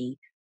happy,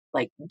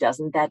 like,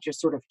 doesn't that just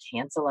sort of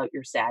cancel out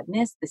your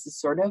sadness? This is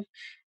sort of,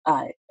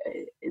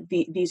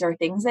 these are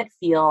things that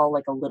feel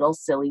like a little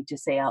silly to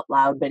say out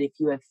loud. But if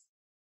you have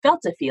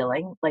felt a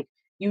feeling, like,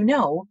 you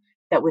know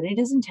that when it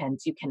is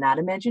intense, you cannot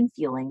imagine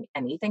feeling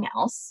anything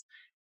else.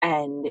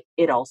 And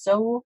it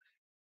also,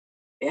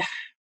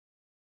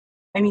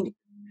 I mean,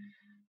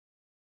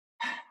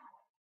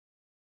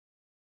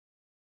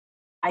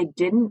 I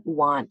didn't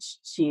want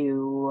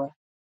to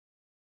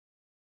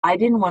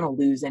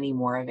lose any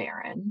more of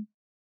Aaron.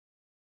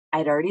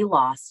 I'd already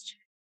lost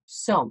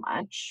so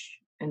much.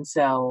 And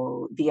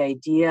so the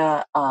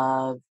idea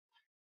of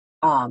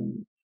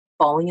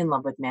falling in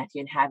love with Matthew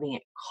and having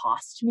it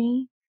cost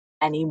me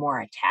any more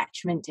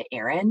attachment to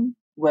Aaron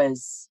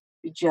was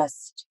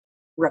just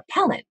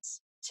repellent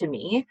to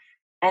me.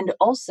 And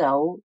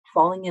also,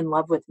 falling in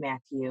love with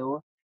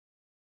Matthew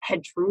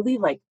had truly,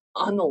 like,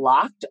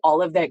 unlocked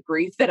all of that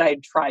grief that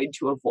I'd tried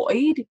to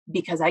avoid,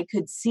 because I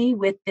could see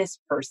with this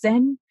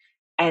person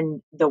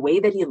and the way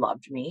that he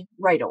loved me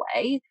right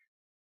away,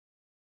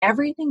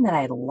 everything that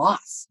I had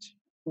lost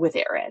with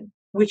Aaron,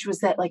 which was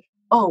that like,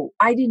 oh,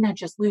 I did not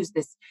just lose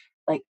this,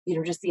 like,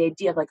 just the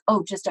idea of like,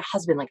 oh, just a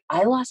husband. Like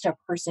I lost a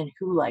person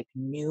who like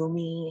knew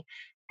me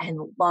and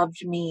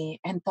loved me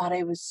and thought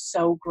I was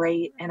so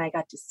great. And I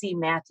got to see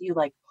Matthew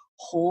like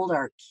hold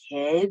our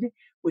kid,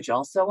 which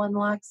also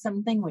unlocks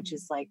something, which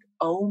is like,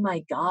 oh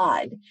my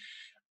God.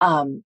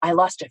 I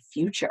lost a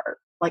future.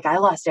 Like I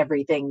lost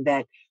everything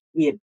that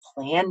we had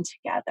planned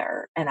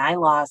together, and I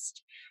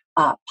lost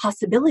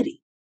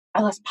possibility.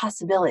 I lost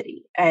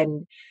possibility.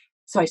 And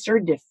so I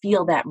started to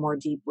feel that more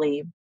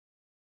deeply.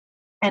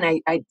 And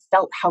I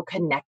felt how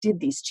connected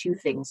these two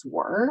things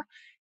were.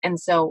 And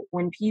so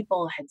when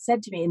people had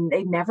said to me, and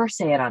they never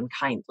say it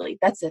unkindly,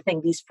 that's the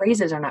thing, these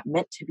phrases are not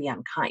meant to be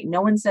unkind.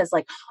 No one says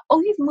like,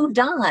 oh, you've moved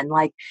on,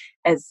 like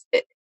as,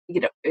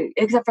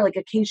 except for like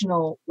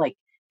occasional like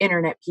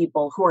internet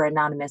people who are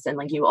anonymous and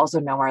like you also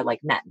know are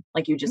like men,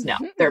 like you just know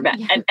they're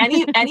men. And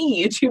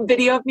any YouTube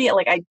video of me,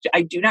 like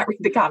I do not read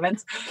the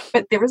comments,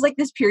 but there was like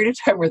this period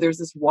of time where there was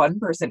this one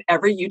person,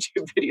 every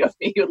YouTube video of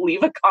me would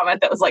leave a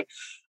comment that was like,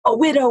 a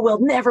widow will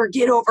never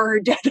get over her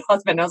dead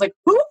husband. I was like,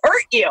 who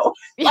hurt you?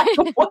 Like,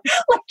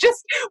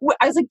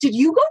 I was like, did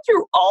you go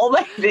through all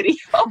my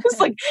videos?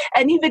 Like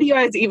any video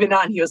I was even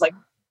on, he was like,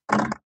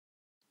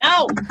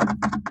 no,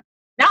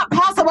 not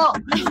possible.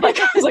 Like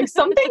I was like,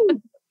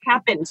 something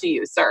happened to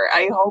you, sir.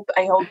 I hope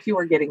you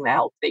are getting the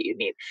help that you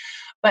need.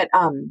 But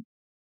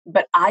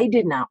I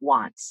did not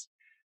want,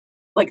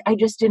 like, I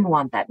just didn't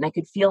want that. And I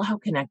could feel how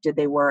connected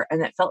they were.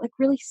 And it felt like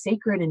really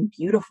sacred and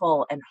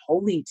beautiful and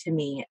holy to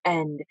me.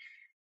 And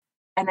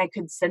I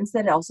could sense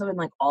that also in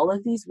like all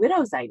of these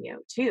widows I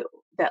knew too,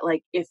 that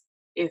like,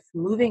 if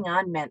moving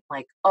on meant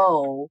like,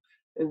 oh,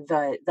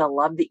 the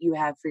love that you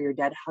have for your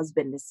dead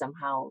husband is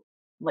somehow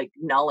like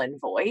null and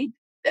void.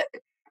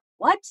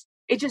 What?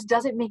 It just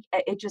does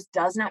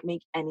not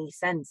make any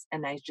sense.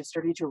 And I just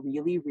started to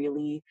really,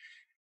 really,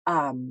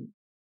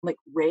 like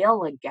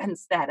rail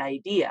against that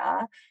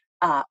idea.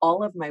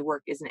 All of my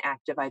work is an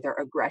act of either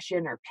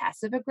aggression or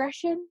passive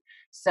aggression.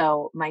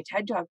 So my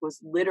TED Talk was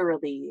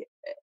literally,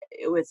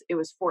 it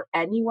was for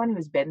anyone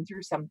who's been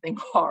through something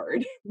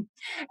hard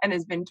and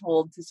has been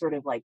told to sort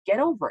of like get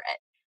over it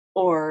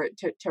or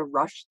to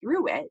rush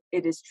through it.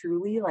 It is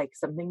truly like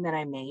something that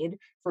I made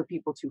for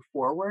people to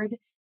forward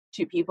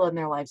to people in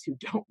their lives who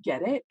don't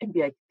get it and be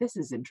like, this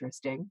is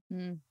interesting.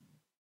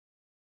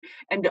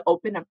 And to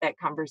open up that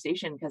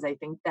conversation. Because I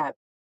think that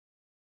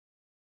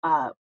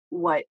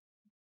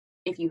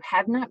if you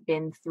have not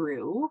been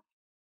through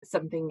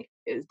something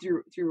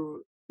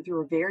through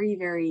a very,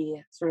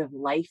 very sort of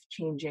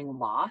life-changing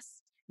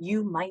loss,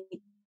 you might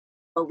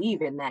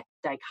believe in that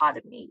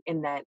dichotomy,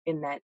 in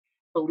that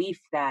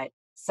belief that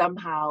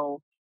somehow,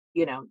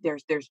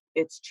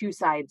 it's two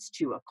sides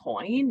to a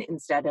coin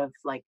instead of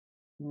like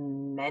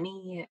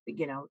many,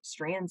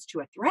 strands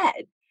to a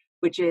thread,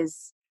 which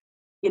is,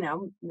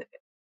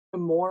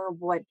 more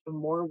what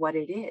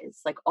it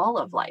is. Like all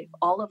of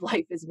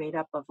life is made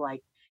up of,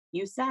 like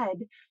you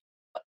said,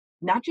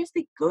 not just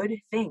the good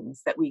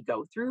things that we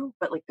go through,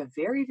 but like the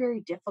very,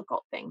 very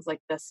difficult things. Like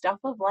the stuff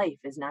of life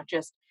is not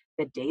just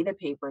the day the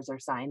papers are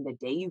signed, the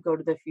day you go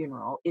to the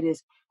funeral. It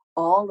is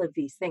all of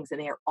these things, and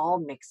they are all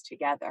mixed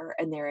together.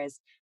 And there is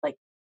like,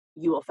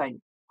 you will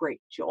find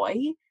great joy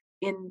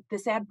in the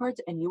sad parts,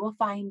 and you will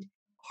find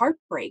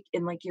heartbreak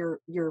in like your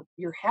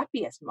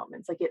happiest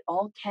moments. Like it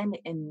all can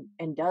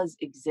and does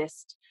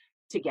exist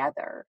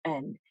together.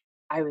 And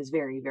I was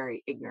very,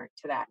 very ignorant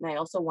to that. And I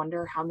also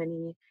wonder how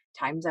many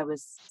times I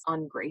was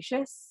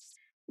ungracious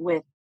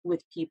with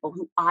people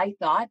who I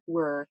thought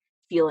were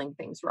feeling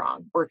things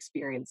wrong or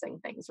experiencing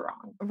things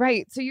wrong.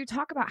 Right. So you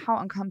talk about how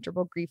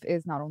uncomfortable grief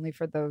is, not only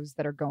for those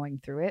that are going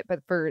through it, but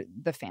for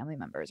the family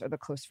members or the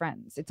close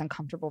friends. It's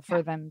uncomfortable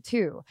for them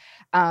too.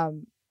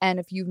 And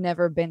if you've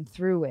never been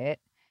through it,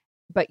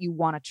 but you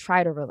want to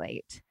try to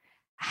relate,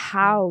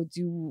 how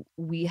do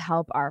we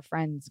help our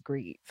friends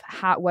grieve?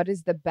 What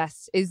is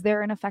is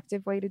there an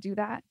effective way to do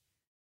that?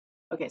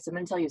 Okay, so I'm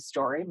going to tell you a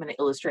story. I'm going to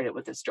illustrate it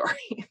with a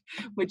story,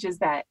 which is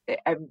that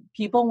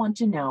people want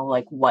to know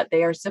like what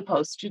they are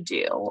supposed to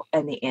do.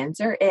 And the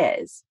answer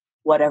is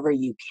whatever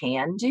you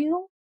can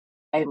do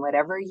and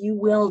whatever you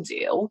will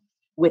do,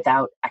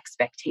 without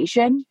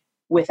expectation,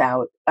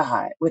 without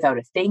a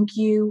thank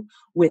you,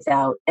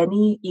 without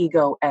any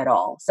ego at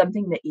all.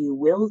 Something that you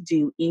will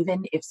do,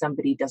 even if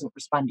somebody doesn't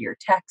respond to your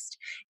text,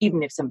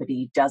 even if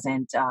somebody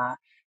doesn't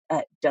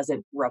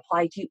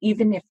reply to you,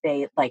 even if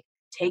they like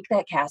take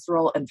that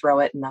casserole and throw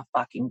it in the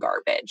fucking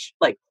garbage.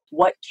 Like,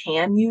 what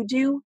can you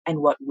do and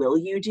what will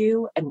you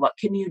do and what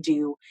can you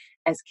do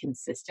as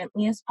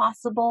consistently as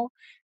possible?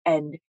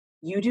 And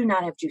you do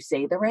not have to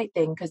say the right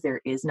thing because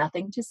there is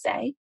nothing to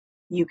say.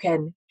 You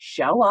can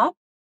show up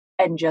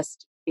and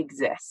just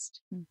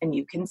exist. And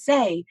you can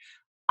say,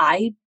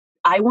 I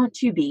want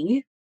to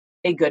be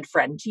a good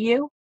friend to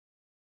you.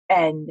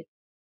 And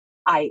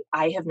I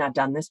have not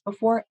done this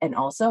before. And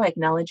also I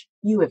acknowledge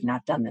you have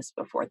not done this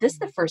before. This is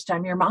the first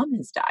time your mom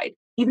has died.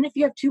 Even if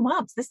you have two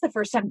moms, this is the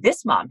first time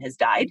this mom has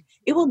died.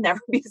 It will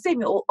never be the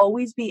same. It will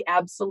always be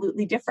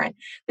absolutely different.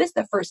 This is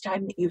the first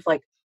time that you've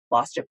like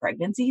lost a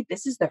pregnancy.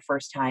 This is the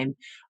first time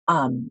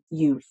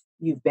you've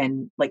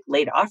been like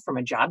laid off from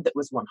a job that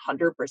was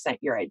 100%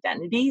 your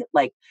identity.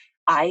 Like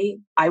I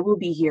will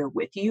be here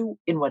with you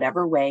in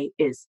whatever way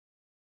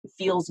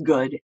feels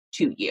good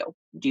to you.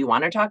 Do you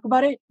want to talk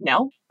about it?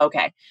 No?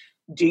 Okay.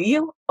 Do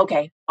you?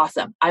 Okay,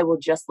 awesome. I will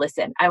just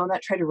listen. I will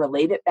not try to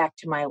relate it back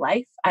to my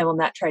life. I will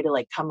not try to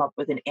like come up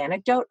with an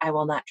anecdote. I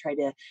will not try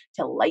to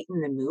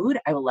lighten the mood.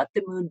 I will let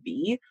the mood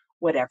be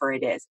whatever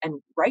it is.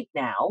 And right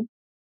now,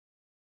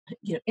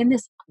 in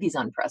these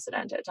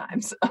unprecedented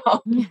times,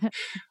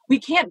 we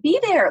can't be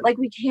there. Like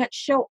we can't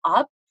show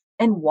up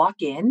and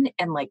walk in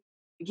and like,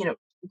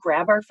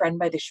 grab our friend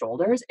by the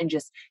shoulders and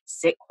just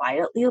sit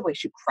quietly the way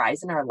she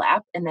cries in our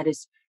lap. And that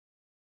is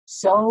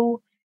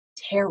so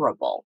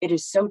terrible. It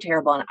is so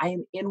terrible. And I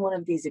am in one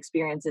of these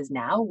experiences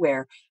now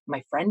where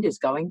my friend is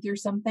going through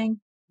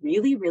something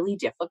really, really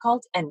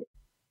difficult. And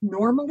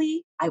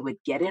normally I would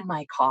get in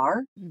my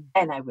car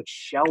and I would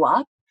show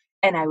up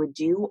and I would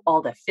do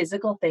all the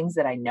physical things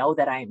that I know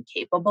that I am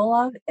capable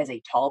of as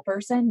a tall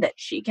person that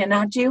she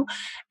cannot do.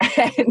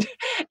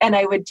 And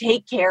I would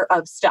take care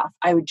of stuff.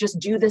 I would just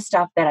do the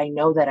stuff that I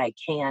know that I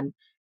can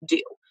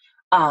do.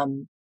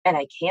 And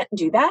I can't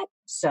do that.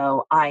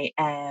 So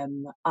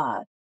I'm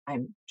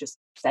just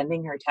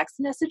sending her text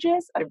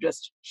messages. I'm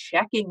just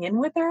checking in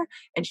with her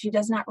and she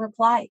does not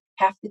reply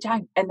half the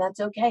time. And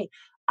that's okay.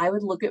 I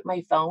would look at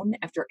my phone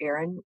after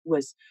Aaron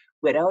was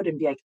widowed and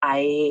be like,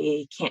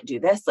 I can't do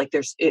this. Like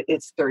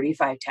it's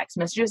 35 text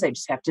messages. I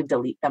just have to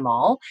delete them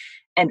all.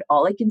 And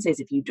all I can say is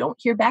if you don't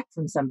hear back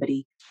from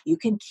somebody, you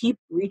can keep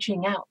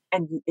reaching out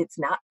and it's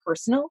not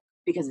personal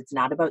because it's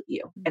not about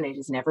you and it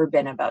has never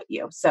been about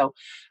you. So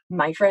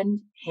my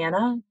friend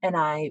Hannah and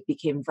I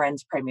became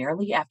friends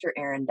primarily after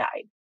Aaron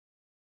died.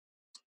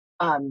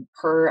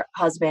 Her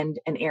husband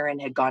and Aaron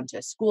had gone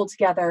to school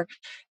together.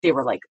 They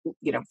were like,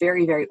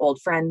 very, very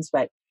old friends,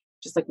 but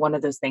just like one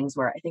of those things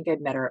where I think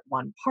I'd met her at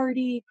one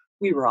party.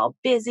 We were all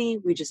busy.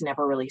 We just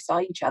never really saw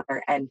each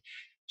other. And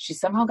she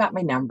somehow got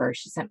my number.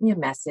 She sent me a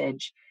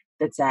message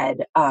that said,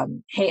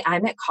 hey,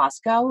 I'm at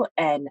Costco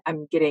and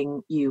I'm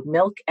getting you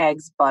milk,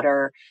 eggs,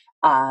 butter,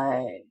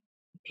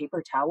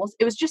 paper towels.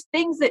 It was just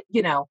things that,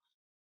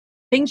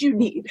 things you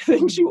need,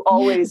 things you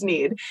always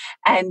need.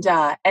 And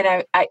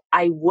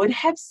I would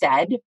have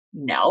said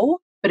no,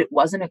 but it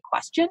wasn't a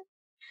question.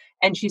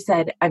 And she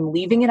said, I'm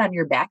leaving it on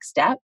your back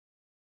step.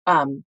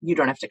 You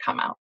don't have to come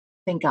out.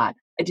 Thank God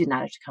I did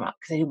not have to come out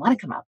because I didn't want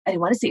to come out. I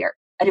didn't want to see her.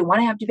 I didn't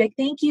want to have to be like,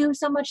 thank you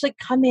so much. Like,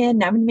 come in.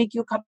 Now I'm going to make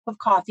you a cup of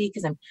coffee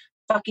because I'm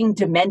fucking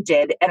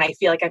demented. And I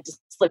feel like I have to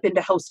slip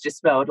into hostess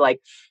mode. Like,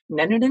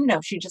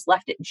 no. She just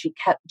left it. And she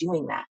kept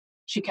doing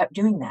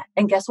that.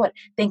 And guess what?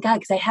 Thank God,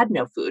 because I had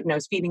no food and I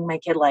was feeding my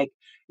kid like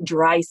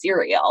dry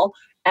cereal.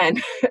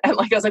 And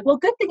like, I was like, well,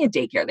 good thing at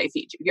daycare they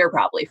feed you. You're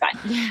probably fine.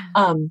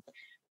 Yeah.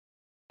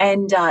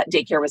 And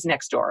daycare was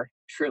next door.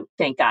 True.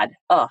 Thank God.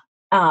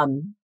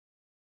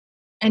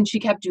 And she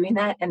kept doing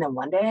that. And then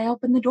one day I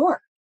opened the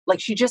door. Like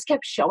she just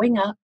kept showing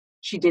up.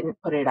 She didn't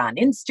put it on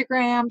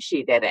Instagram.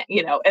 She didn't,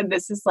 and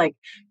this is like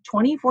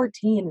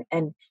 2014.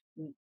 And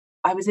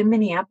I was in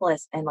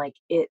Minneapolis and like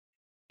it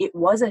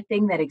was a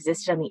thing that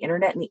existed on the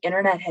internet and the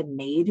internet had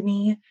made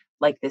me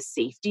like this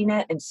safety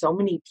net. And so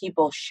many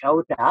people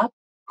showed up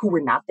who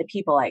were not the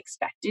people I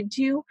expected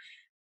to.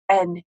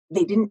 And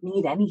they didn't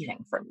need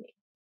anything from me.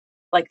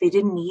 Like they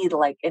didn't need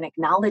like an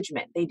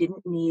acknowledgement. They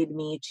didn't need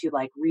me to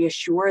like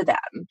reassure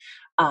them.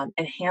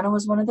 And Hannah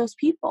was one of those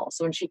people.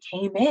 So when she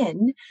came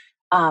in,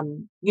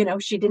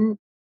 she didn't,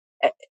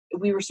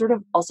 we were sort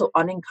of also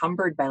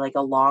unencumbered by like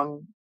a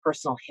long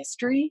personal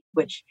history,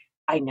 which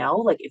I know,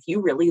 like if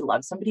you really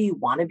love somebody, you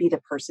want to be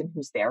the person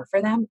who's there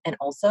for them. And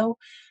also,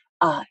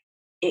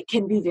 it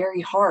can be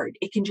very hard.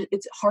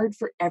 It's hard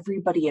for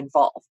everybody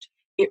involved.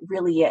 It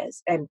really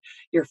is. And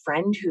your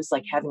friend who's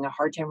like having a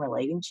hard time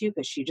relating to you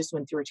because she just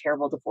went through a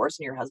terrible divorce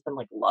and your husband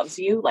like loves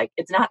you. Like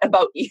it's not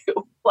about you.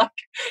 Like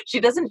she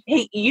doesn't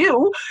hate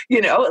you,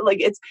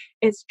 like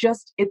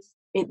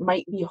it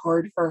might be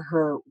hard for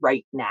her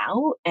right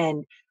now.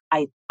 And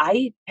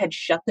I had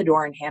shut the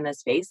door in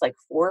Hannah's face like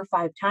 4 or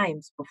 5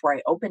 times before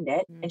I opened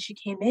it. And she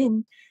came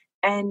in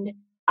and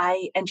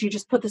she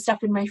just put the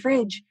stuff in my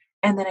fridge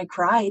and then I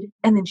cried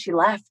and then she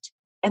left.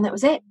 And that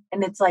was it.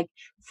 And it's like,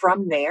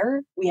 from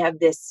there, we have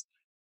this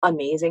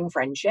amazing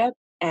friendship.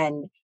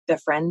 And the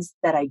friends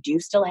that I do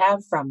still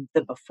have from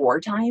the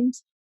before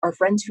times are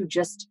friends who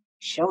just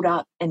showed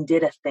up and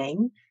did a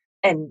thing.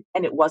 And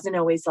it wasn't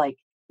always like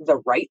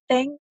the right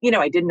thing.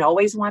 I didn't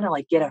always want to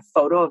like get a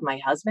photo of my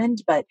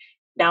husband, but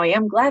now I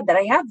am glad that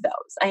I have those.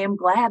 I am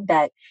glad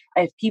that I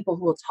have people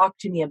who will talk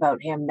to me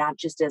about him, not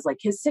just as like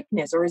his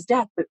sickness or his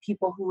death, but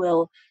people who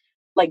will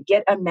like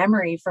get a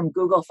memory from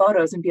Google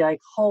Photos and be like,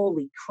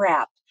 holy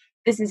crap,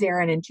 this is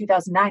Aaron in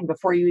 2009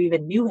 before you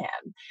even knew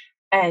him.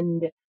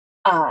 And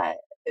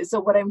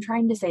So what I'm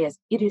trying to say is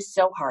it is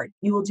so hard.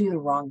 You will do the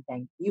wrong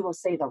thing. You will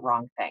say the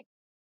wrong thing.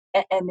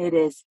 And it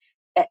is,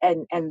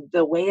 and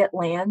the way it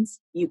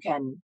lands, you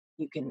can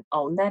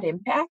own that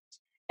impact.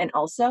 And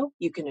also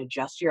you can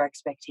adjust your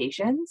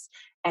expectations.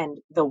 And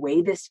the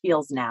way this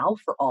feels now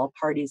for all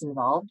parties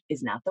involved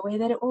is not the way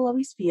that it will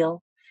always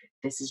feel.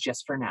 This is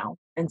just for now.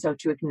 And so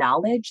to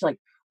acknowledge, like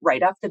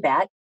right off the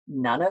bat,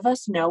 none of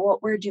us know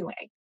what we're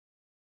doing.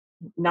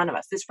 None of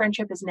us. This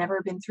friendship has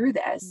never been through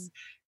this.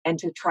 And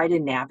to try to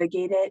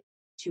navigate it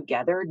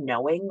together,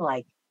 knowing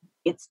like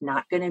it's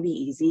not going to be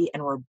easy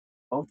and we're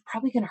both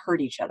probably going to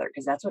hurt each other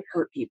because that's what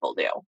hurt people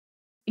do.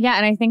 Yeah.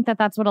 And I think that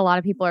that's what a lot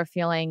of people are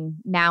feeling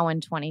now in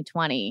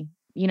 2020,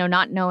 you know,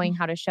 not knowing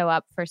how to show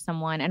up for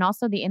someone and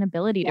also the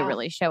inability to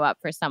really show up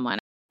for someone.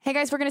 Hey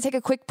guys, we're going to take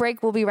a quick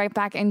break. We'll be right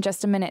back in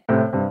just a minute.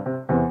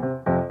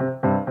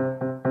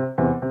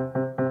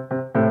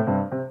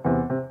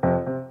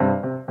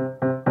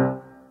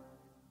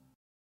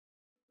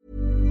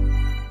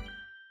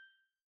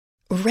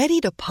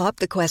 Ready to pop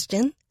the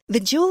question? The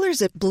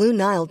jewelers at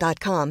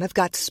BlueNile.com have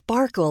got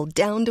sparkle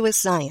down to a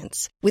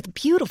science with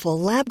beautiful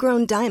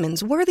lab-grown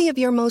diamonds worthy of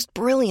your most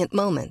brilliant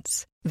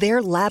moments.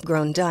 Their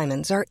lab-grown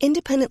diamonds are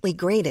independently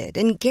graded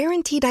and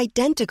guaranteed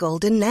identical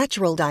to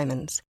natural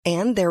diamonds,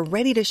 and they're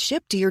ready to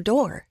ship to your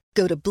door.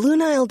 Go to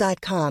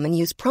BlueNile.com and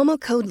use promo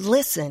code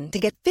LISTEN to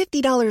get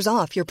 $50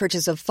 off your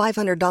purchase of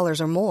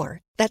 $500 or more.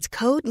 That's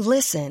code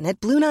LISTEN at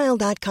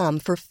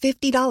BlueNile.com for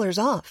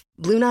 $50 off.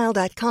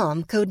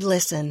 BlueNile.com, code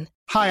LISTEN.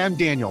 Hi, I'm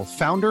Daniel,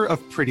 founder of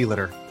Pretty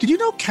Litter. Did you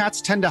know cats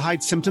tend to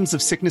hide symptoms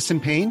of sickness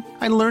and pain?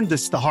 I learned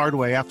this the hard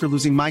way after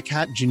losing my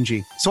cat,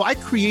 Gingy. So I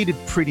created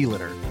Pretty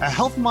Litter, a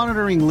health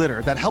monitoring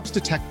litter that helps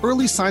detect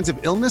early signs of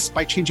illness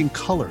by changing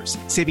colors,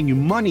 saving you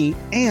money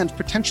and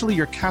potentially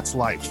your cat's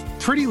life.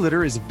 Pretty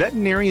Litter is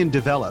veterinarian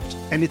developed,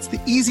 and it's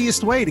the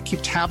easiest way to keep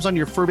tabs on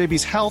your fur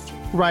baby's health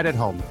right at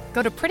home.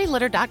 Go to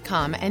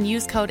prettylitter.com and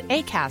use code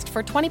ACAST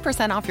for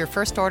 20% off your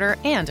first order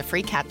and a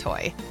free cat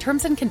toy.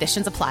 Terms and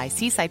conditions apply.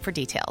 See site for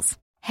details.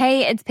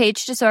 Hey, it's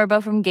Paige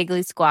DeSorbo from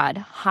Giggly Squad.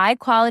 High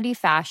quality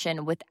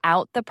fashion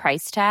without the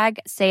price tag.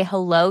 Say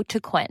hello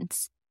to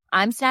Quince.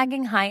 I'm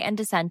snagging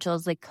high-end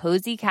essentials like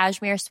cozy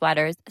cashmere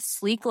sweaters,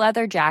 sleek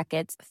leather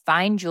jackets,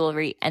 fine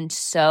jewelry, and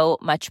so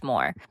much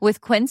more.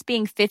 With Quince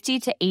being 50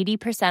 to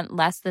 80%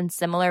 less than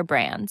similar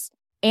brands.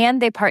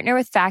 And they partner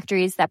with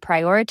factories that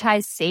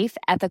prioritize safe,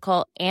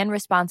 ethical, and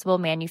responsible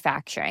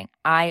manufacturing.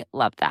 I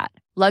love that.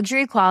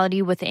 Luxury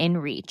quality within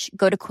reach.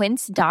 Go to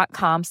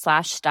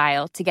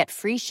quince.com/style to get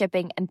free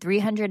shipping and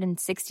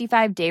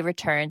 365-day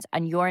returns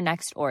on your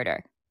next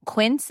order.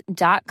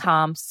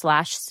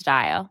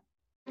 Quince.com/style.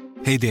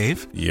 Hey,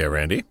 Dave. Yeah,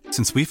 Randy.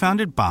 Since we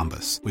founded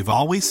Bombas, we've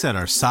always said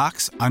our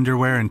socks,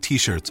 underwear, and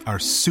T-shirts are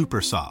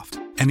super soft.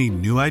 Any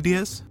new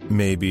ideas?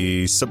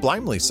 Maybe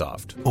sublimely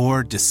soft.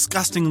 Or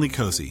disgustingly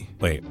cozy.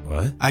 Wait,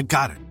 what? I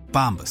got it.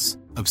 Bombas.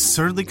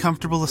 Absurdly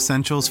comfortable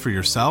essentials for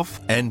yourself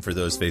and for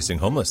those facing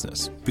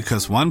homelessness.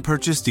 Because one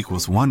purchased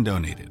equals one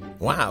donated.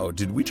 Wow,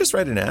 did we just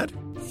write an ad?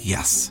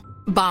 Yes.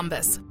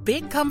 Bombas.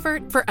 Big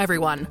comfort for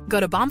everyone. Go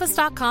to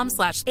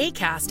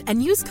bombas.com/ACAST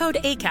and use code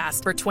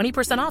ACAST for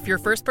 20% off your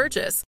first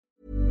purchase.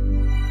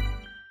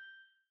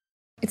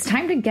 It's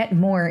time to get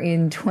more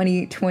in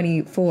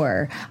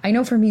 2024. I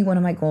know for me, one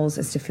of my goals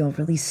is to feel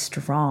really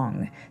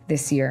strong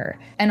this year.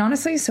 And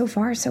honestly, so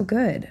far, so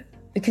good.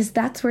 Because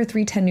that's where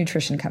 310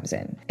 Nutrition comes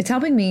in. It's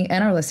helping me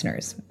and our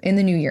listeners in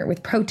the new year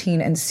with protein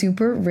and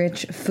super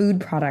rich food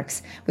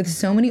products with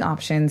so many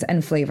options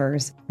and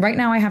flavors. Right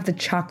now I have the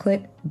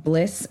chocolate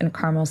bliss and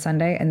caramel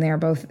sundae, and they are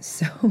both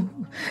so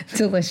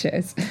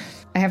delicious.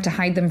 I have to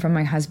hide them from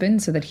my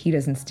husband so that he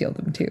doesn't steal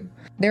them too.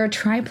 They're a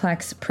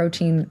triplex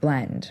protein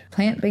blend,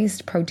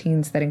 plant-based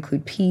proteins that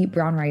include pea,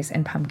 brown rice,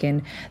 and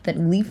pumpkin that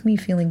leave me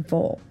feeling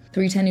full.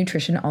 310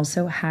 Nutrition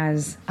also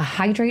has a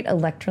Hydrate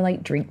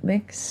electrolyte drink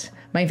mix.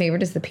 My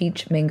favorite is the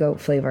peach mango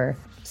flavor.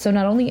 So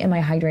not only am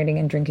I hydrating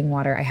and drinking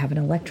water, I have an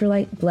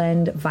electrolyte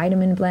blend,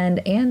 vitamin blend,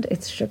 and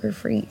it's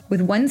sugar-free.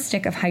 With one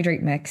stick of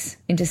Hydrate mix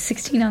into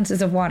 16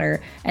 ounces of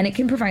water, and it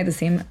can provide the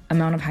same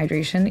amount of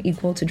hydration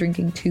equal to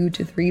drinking 2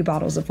 to 3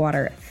 bottles of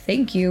water.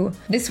 Thank you.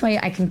 This way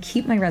I can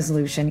keep my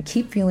resolution,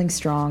 keep feeling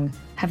strong,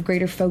 have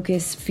greater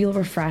focus, feel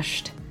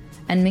refreshed,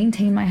 and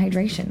maintain my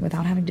hydration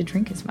without having to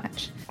drink as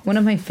much. One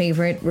of my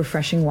favorite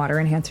refreshing water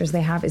enhancers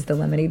they have is the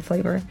lemonade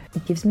flavor.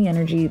 It gives me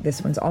energy.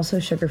 This one's also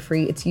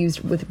sugar-free. It's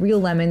used with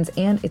real lemons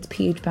and it's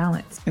pH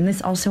balanced. And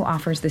this also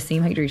offers the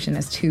same hydration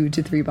as 2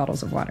 to 3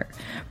 bottles of water.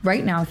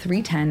 Right now,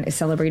 310 is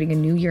celebrating a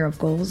new year of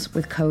goals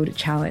with code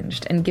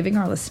CHALLENGED and giving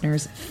our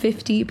listeners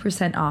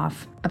 50%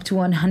 off up to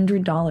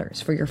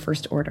 $100 for your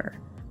first order.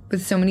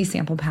 With so many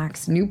sample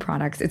packs, new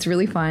products, it's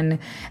really fun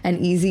and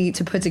easy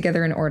to put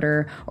together an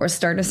order or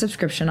start a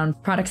subscription on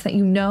products that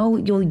you know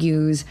you'll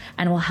use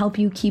and will help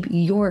you keep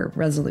your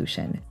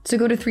resolution. So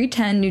go to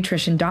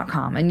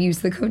 310nutrition.com and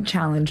use the code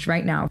CHALLENGED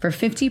right now for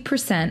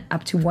 50%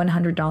 up to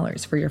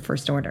 $100 for your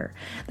first order.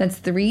 That's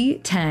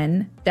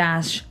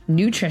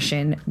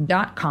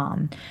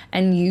 310-nutrition.com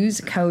and use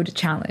code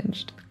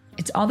CHALLENGED.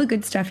 It's all the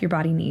good stuff your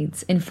body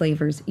needs in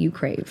flavors you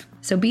crave.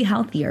 So be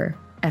healthier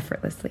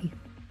effortlessly.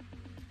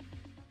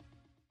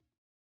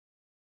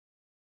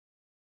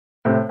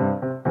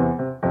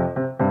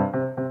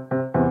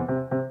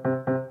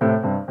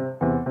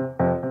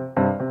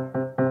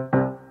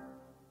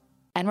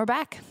 And we're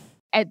back.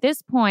 At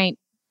this point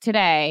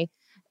today,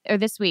 or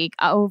this week,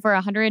 over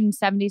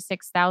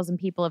 176,000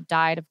 people have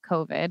died of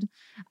COVID,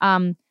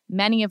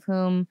 many of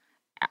whom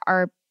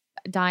are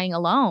dying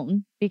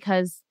alone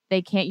because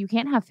you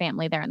can't have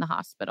family there in the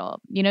hospital.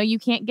 You know, you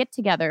can't get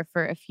together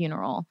for a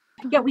funeral.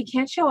 Yeah, we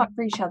can't show up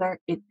for each other.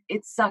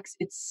 It sucks.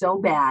 It's so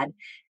bad.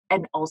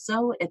 And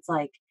also it's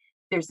like,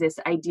 there's this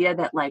idea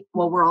that like,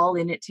 well, we're all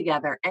in it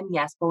together. And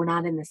yes, but we're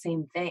not in the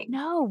same thing.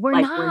 No, we're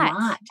like,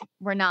 not.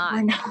 We're not.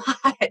 We're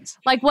not.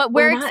 Like what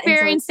we're not.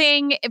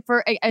 experiencing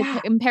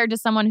compared to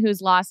someone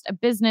who's lost a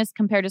business,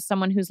 compared to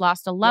someone who's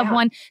lost a loved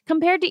one,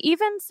 compared to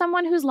even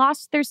someone who's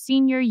lost their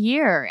senior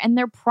year and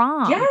their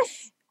prom.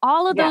 Yes.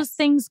 All of those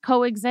things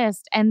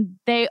coexist, and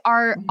they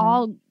are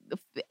all,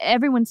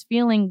 everyone's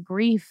feeling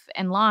grief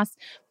and loss,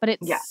 but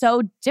it's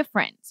so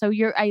different. So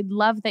I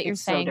love that you're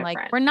saying like,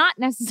 we're not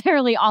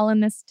necessarily all in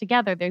this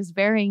together. There's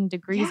varying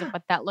degrees of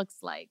what that looks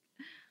like.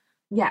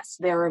 Yes,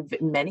 there are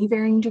many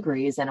varying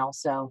degrees. And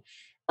also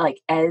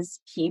like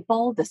as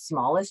people, the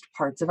smallest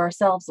parts of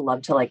ourselves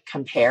love to like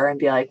compare and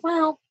be like,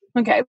 well,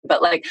 okay,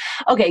 but like,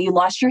 okay, you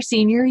lost your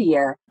senior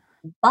year,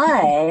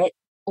 but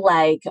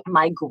like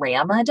my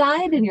grandma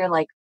died, and you're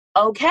like,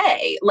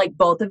 okay, like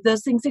both of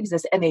those things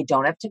exist and they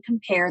don't have to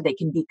compare. They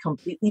can be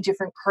completely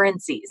different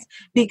currencies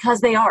because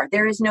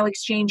there is no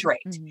exchange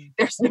rate.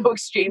 There's no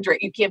exchange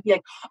rate. You can't be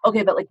like,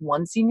 okay, but like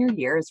one senior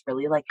year is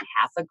really like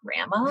half a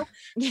grandma.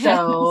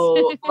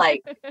 So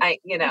like, I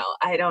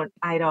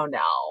don't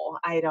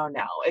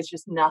know. It's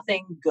just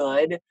nothing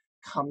good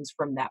comes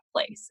from that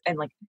place. And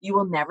like, you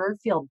will never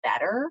feel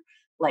better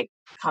like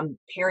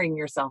comparing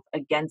yourself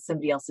against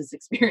somebody else's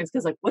experience.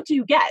 Cause like, what do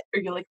you get?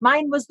 Or you're like,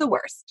 mine was the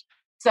worst.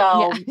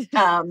 So,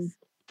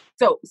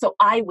 so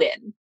I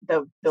win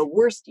the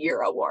worst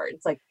year award.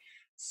 It's like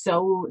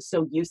so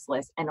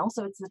useless. And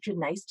also it's such a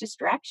nice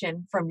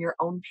distraction from your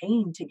own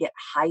pain to get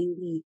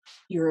highly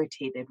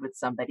irritated with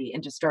somebody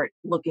and just start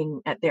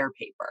looking at their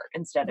paper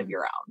instead of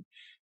your own.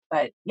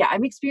 But yeah,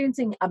 I'm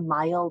experiencing a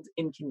mild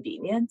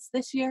inconvenience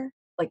this year.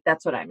 Like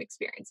that's what I'm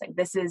experiencing.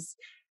 This is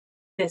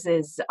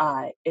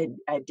a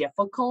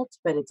difficult,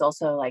 but it's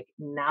also like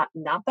not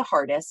the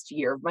hardest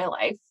year of my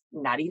life,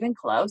 not even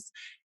close.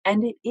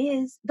 And it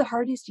is the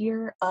hardest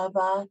year of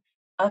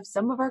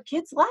some of our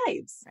kids'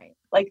 lives. Right.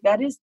 Like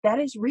that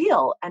is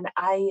real. And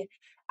I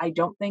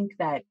don't think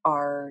that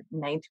our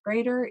 9th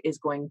grader is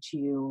going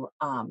to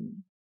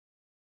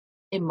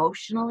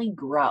emotionally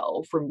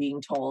grow from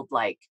being told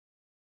like,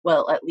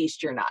 well, at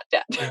least you're not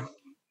dead.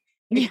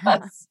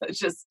 Because it's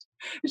just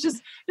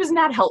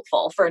not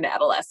helpful for an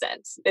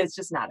adolescent. It's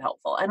just not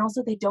helpful. And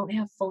also they don't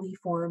have fully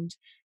formed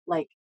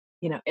like,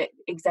 you know,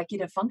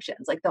 executive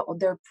functions. Like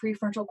their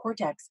prefrontal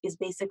cortex is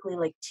basically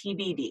like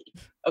TBD.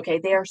 Okay.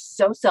 They are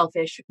so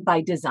selfish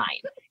by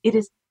design. It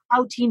is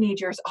how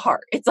teenagers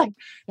are. It's like,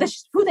 that's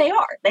just who they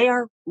are. They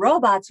are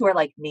robots who are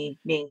like me.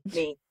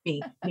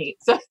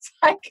 So it's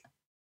like,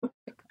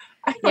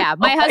 yeah,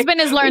 my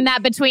husband has learned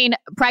that between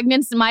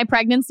my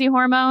pregnancy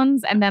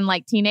hormones and then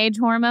like teenage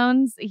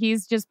hormones.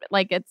 He's just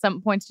like at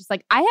some points just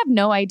like, I have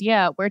no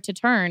idea where to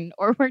turn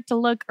or where to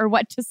look or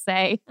what to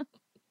say.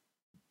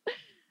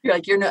 You're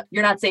like, you're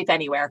not safe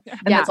anywhere.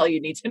 And that's all you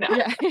need to know.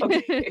 Yeah.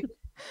 Okay.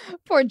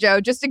 Poor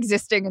Joe, just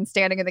existing and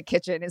standing in the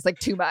kitchen is like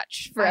too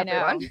much for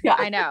everyone. Yeah.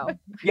 I know.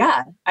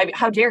 Yeah. I mean,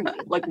 how dare you?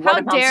 Like,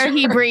 how dare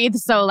he breathe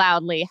so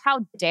loudly? How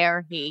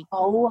dare he?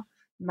 Oh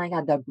my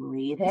God, the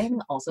breathing.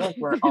 Also, like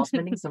we're all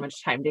spending so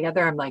much time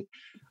together. I'm like,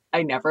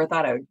 I never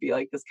thought I would be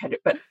like this kind of,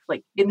 but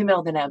like in the middle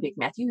of the night, I'll be like,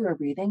 Matthew, you are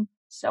breathing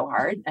so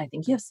hard. I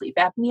think you have sleep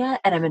apnea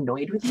and I'm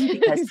annoyed with you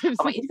because I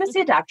want you to go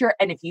see a doctor.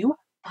 And if you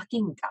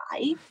fucking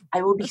die,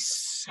 I will be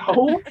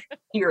so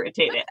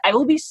irritated. I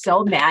will be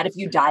so mad if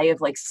you die of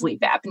like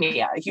sleep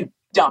apnea, you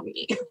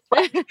dummy.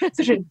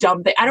 Such a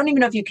dumb thing. I don't even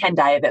know if you can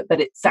die of it, but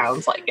it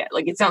sounds like it.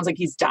 Like it sounds like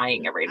he's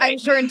dying every night. I'm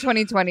sure in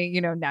 2020, you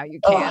know, now you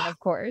can, of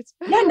course.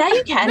 Yeah, now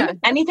you can. No.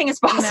 Anything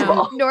is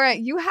possible. No. Nora,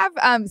 you have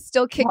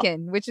Still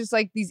Kickin', which is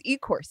like these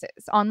e-courses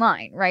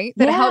online, right?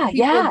 That help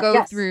people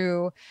go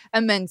through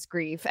immense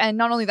grief. And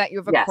not only that, you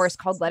have a course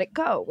called Let It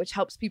Go, which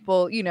helps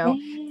people, you know.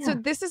 So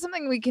this is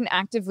something we can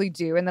actively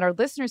do and that our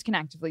listeners can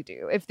actively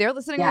do. If they're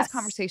listening to this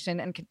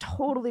conversation and can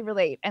totally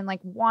relate and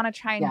like want to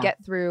try and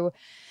get through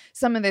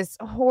some of this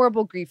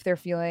horrible grief they're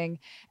feeling.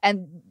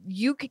 And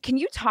can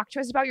you talk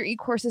to us about your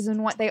e-courses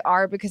and what they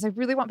are? Because I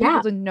really want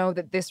people to know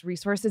that this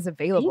resource is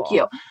available. Thank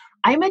you.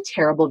 I'm a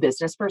terrible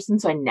business person,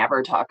 so I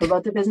never talk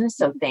about the business.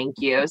 So thank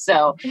you.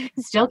 So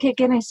Still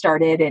Kickin', I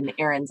started in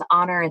Aaron's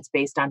honor. It's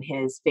based on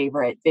his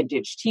favorite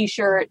vintage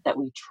t-shirt that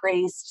we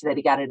traced that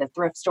he got at a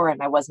thrift store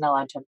and I wasn't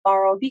allowed to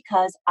borrow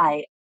because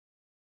I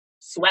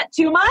sweat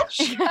too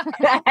much.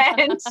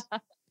 And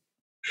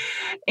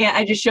And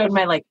I just showed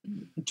my like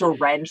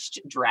drenched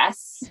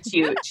dress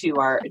to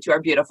our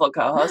beautiful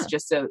co-host,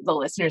 just so the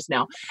listeners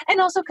know. And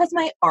also because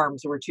my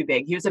arms were too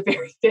big. He was a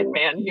very thin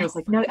man. He was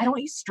like, "No, I don't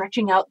want you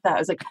stretching out that." I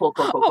was like, cool.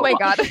 Oh my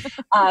God.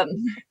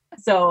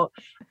 So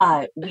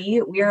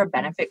we are a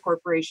benefit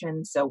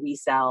corporation. So we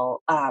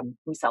sell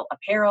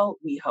apparel,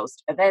 we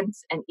host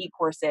events and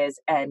e-courses,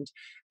 and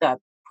the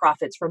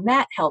profits from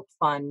that help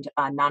fund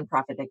a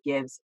nonprofit that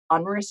gives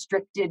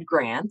unrestricted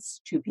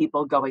grants to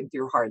people going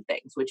through hard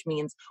things, which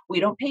means we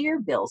don't pay your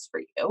bills for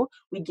you.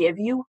 We give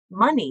you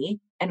money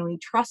and we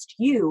trust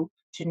you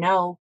to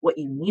know what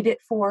you need it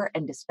for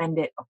and to spend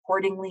it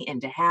accordingly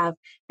and to have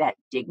that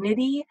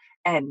dignity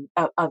and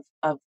of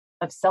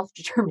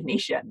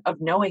self-determination, of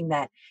knowing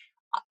that,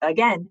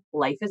 again,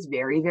 life is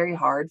very, very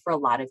hard for a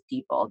lot of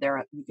people.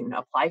 You can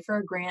apply for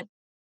a grant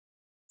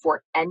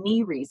for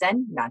any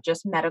reason, not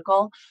just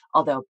medical,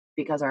 although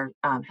because our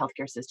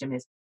healthcare system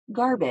is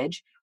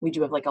garbage, we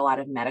do have like a lot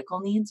of medical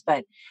needs,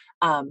 but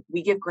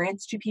we give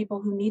grants to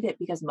people who need it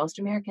because most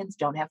Americans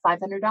don't have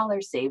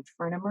 $500 saved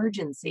for an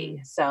emergency.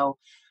 So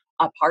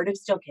a part of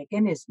Still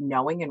Kickin' is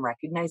knowing and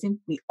recognizing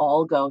we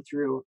all go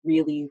through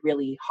really,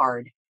 really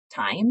hard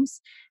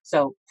times.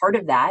 So part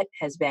of that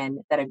has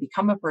been that I've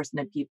become a person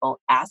that people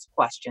ask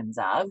questions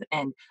of,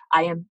 and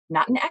I am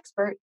not an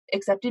expert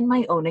except in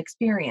my own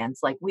experience,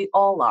 like we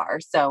all are.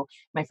 So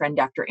my friend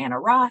Dr. Anna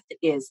Roth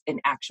is an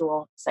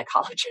actual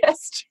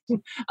psychologist.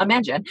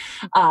 Imagine,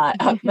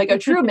 like a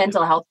true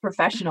mental health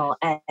professional,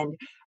 and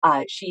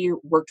she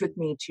worked with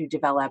me to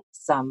develop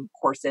some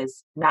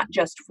courses, not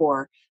just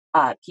for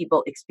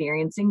people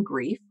experiencing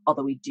grief,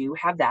 although we do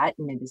have that,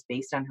 and it is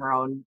based on her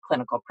own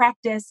clinical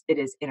practice. It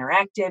is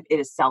interactive. It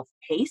is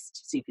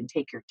self-paced, so you can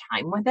take your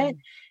time with it.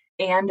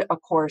 And a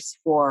course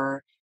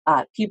for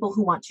people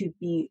who want to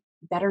be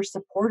better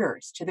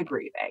supporters to the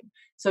grieving.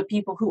 So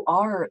people who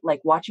are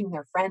like watching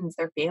their friends,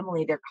 their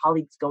family, their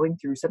colleagues going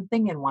through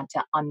something and want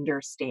to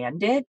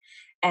understand it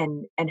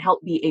and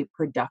help be a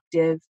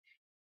productive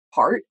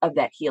part of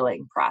that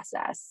healing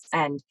process.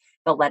 And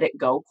the Let It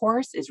Go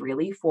course is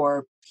really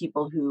for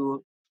people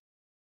who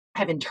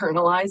have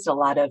internalized a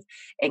lot of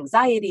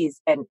anxieties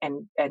and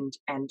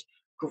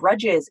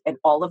grudges and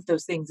all of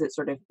those things that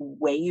sort of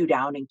weigh you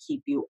down and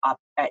keep you up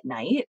at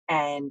night.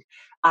 And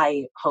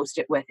I host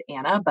it with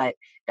Anna, but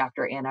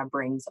Dr. Anna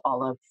brings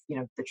all of,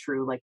 the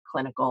true like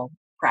clinical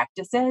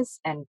practices.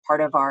 And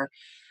part of our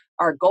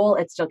goal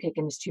at Still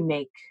Kickin' is to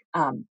make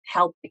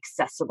help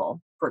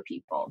accessible for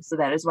people. So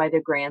that is why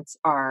the grants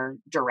are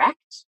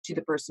direct to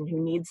the person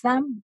who needs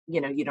them.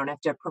 You don't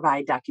have to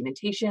provide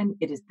documentation.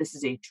 This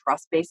is a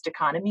trust-based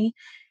economy,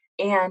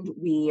 and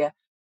we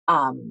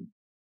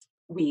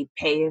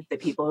pay the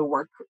people who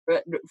work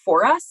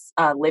for us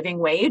a living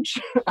wage,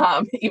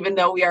 even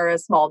though we are a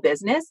small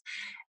business.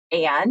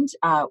 And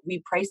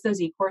we price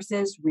those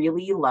e-courses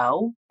really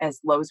low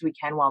as we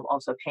can, while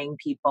also paying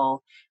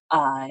people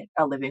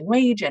a living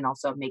wage, and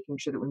also making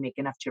sure that we make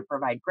enough to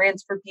provide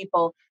grants for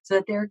people so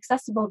that they're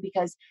accessible,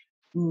 because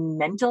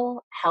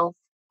mental health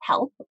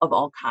help of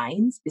all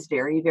kinds is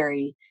very,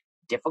 very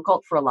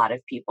difficult for a lot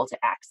of people to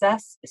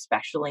access,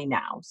 especially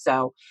now.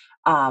 So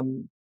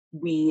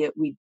we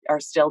are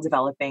still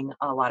developing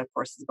a lot of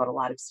courses about a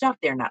lot of stuff.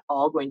 They're not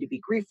all going to be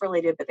grief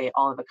related, but they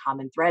all have a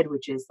common thread,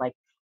 which is like,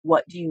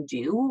 what do you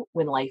do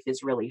when life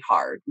is really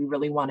hard? We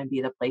really want to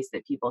be the place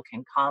that people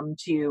can come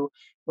to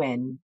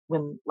when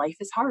life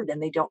is hard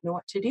and they don't know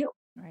what to do.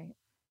 Right.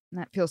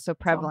 And that feels so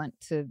prevalent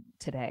to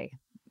today,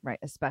 right?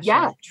 Especially.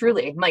 Yeah,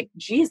 truly. I'm like,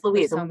 geez,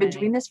 Louise, we've been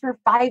doing this for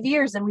 5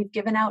 years and we've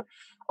given out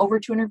over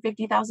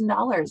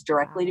 $250,000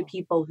 directly to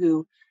people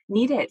who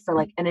need it for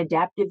like an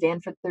adaptive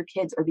van for their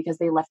kids, or because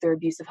they left their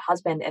abusive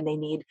husband and they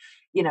need,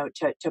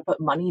 to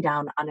put money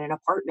down on an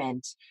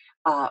apartment,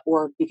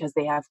 or because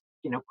they have,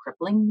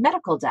 crippling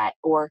medical debt,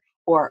 or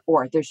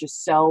there's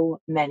just so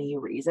many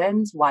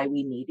reasons why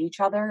we need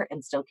each other.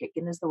 And Still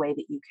Kickin' is the way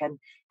that you can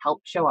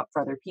help show up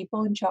for other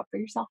people and show up for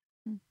yourself.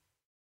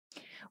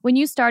 When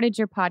you started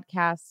your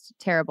podcast,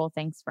 Terrible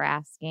Thanks for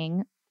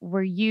Asking,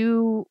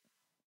 did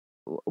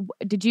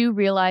you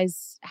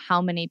realize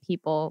how many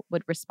people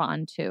would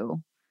respond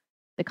to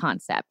the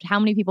concept? How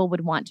many people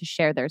would want to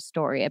share their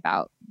story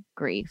about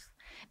grief?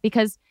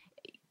 Because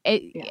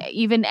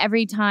even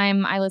every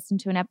time I listen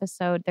to an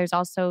episode, there's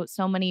also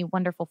so many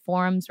wonderful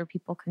forums where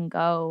people can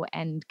go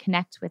and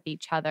connect with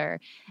each other.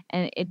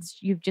 And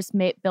you've just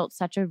built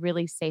such a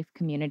really safe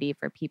community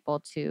for people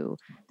to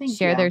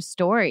share their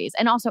stories.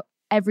 And also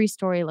every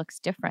story looks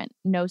different.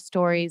 No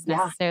story is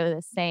necessarily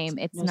the same.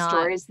 No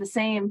story is the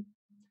same.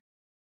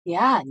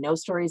 Yeah, no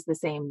story is the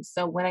same.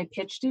 So when I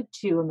pitched it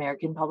to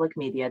American Public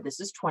Media, this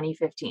is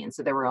 2015.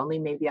 So there were only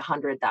maybe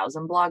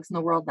 100,000 blogs in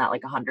the world, not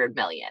like 100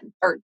 million,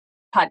 or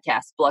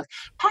podcast blogs.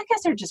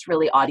 Podcasts are just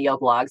really audio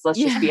blogs. Let's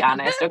just be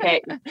honest.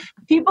 Okay.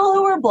 People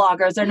who are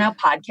bloggers are now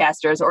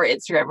podcasters or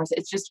Instagrammers.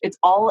 It's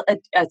all a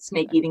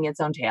snake eating its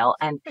own tail.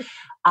 And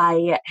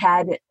I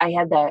had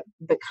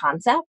the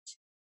concept.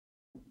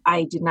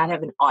 I did not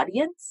have an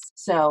audience.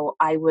 So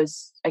I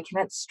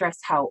cannot stress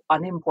how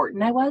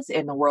unimportant I was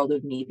in the world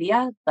of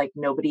media. Like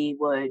nobody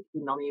would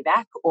email me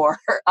back or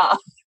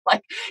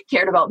like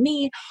cared about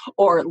me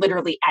or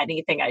literally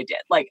anything I did.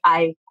 Like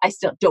I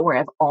still, don't worry, I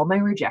have all my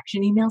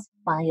rejection emails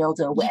filed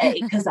away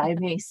because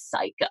I'm a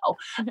psycho.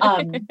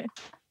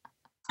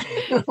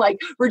 Like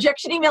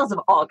rejection emails of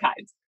all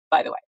kinds,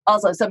 by the way.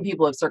 Also, some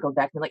people have circled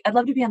back and been like, I'd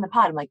love to be on the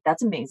pod. I'm like,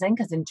 that's amazing.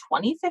 Because in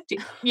 2015,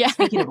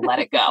 speaking of let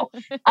it go,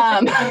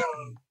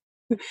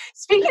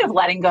 speaking of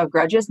letting go of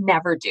grudges,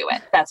 never do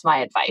it. That's my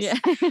advice.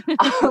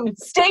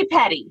 Stay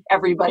petty,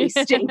 everybody.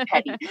 Stay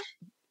petty.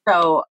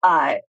 So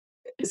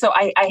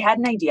I had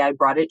an idea. I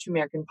brought it to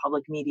American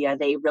Public Media.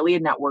 They really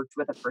had not worked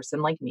with a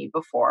person like me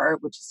before,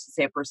 which is to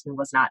say a person who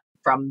was not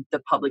from the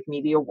public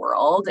media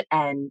world.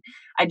 And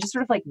I just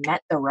sort of like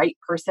met the right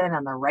person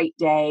on the right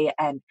day.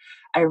 And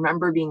I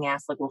remember being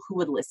asked like, well, who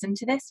would listen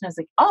to this? And I was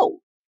like, oh,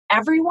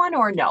 everyone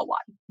or no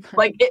one.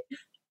 Like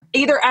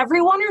either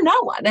everyone or no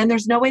one. And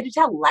there's no way to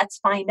tell. Let's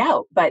find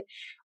out. But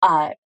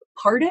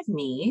part of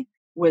me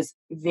was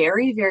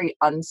very, very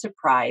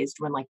unsurprised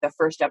when like the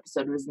first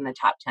episode was in the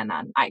top 10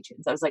 on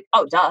iTunes. I was like,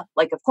 oh, duh.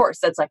 Like, of course,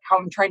 that's like how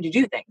I'm trying to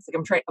do things.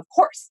 Like of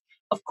course.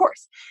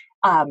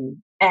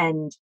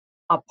 And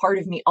a part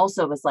of me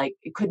also was like,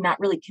 it could not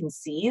really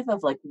conceive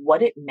of like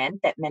what it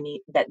meant that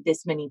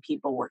this many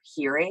people were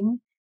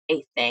hearing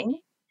a thing.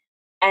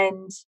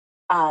 And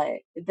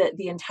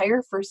the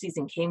entire first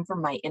season came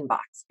from my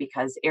inbox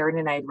because Aaron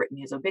and I had written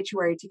his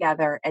obituary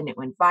together and it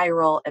went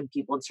viral and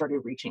people had started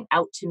reaching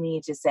out to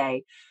me to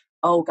say,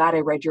 oh God, I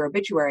read your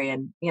obituary,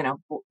 and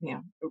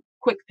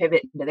quick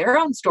pivot into their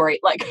own story.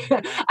 Like,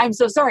 I'm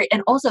so sorry.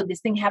 And also this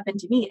thing happened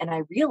to me and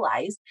I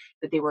realized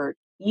that they were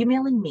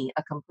emailing me,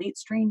 a complete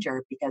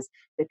stranger, because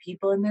the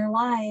people in their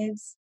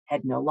lives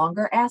had no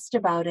longer asked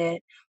about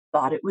it,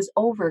 thought it was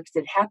over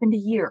because it happened a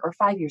year or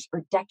 5 years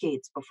or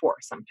decades before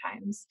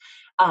sometimes.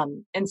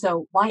 And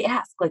so why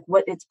ask? Like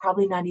it's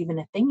probably not even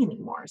a thing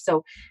anymore.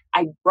 So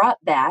I brought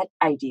that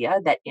idea,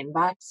 that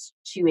inbox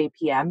to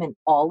APM, and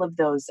all of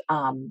those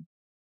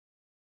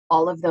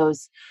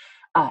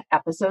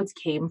episodes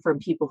came from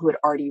people who had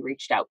already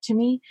reached out to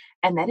me.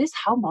 And that is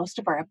how most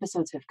of our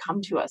episodes have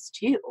come to us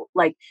too.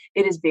 Like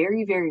it is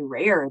very, very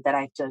rare that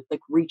I have to like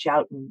reach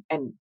out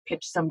and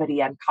pitch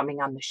somebody on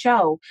coming on the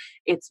show.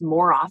 It's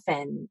more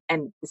often,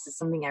 and this is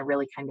something I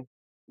really kind of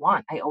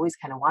want. I always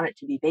kind of want it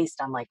to be based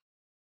on like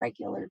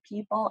regular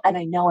people. And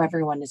I know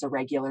everyone is a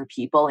regular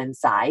people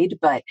inside,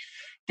 but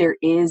there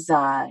is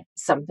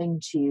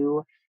something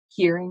to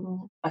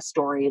hearing a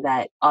story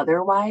that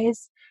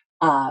otherwise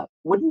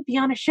wouldn't be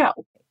on a show,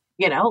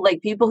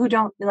 like people who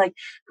don't like,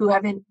 who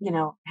haven't,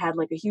 had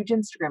like a huge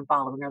Instagram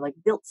following or like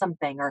built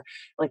something, or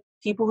like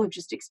people who've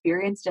just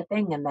experienced a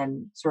thing and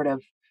then sort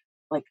of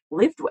like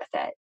lived with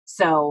it.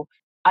 So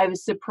I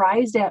was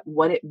surprised at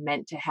what it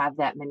meant to have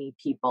that many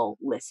people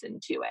listen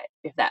to it,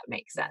 if that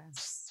makes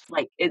sense.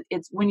 Like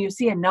it's when you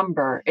see a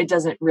number, it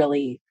doesn't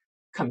really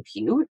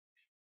compute,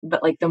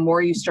 but like the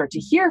more you start to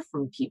hear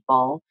from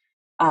people,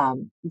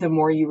 the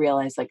more you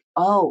realize like,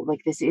 oh,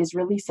 like this is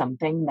really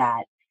something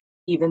that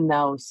even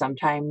though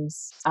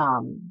sometimes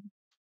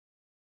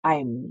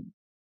I'm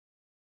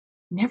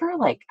never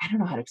like, I don't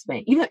know how to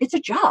explain it. It's a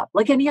job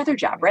like any other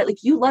job, right?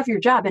 Like you love your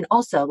job and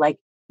also like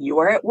you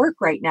are at work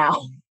right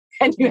now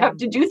and you have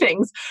to do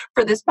things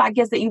for this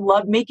podcast that you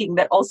love making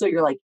that also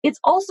you're like, it's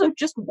also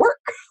just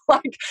work.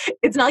 Like,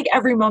 it's not like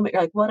every moment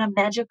you're like, what a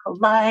magical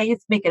life,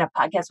 making a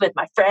podcast with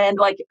my friend.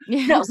 Like,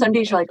 some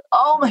days you're like,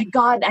 oh my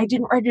God, I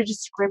didn't write a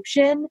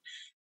description.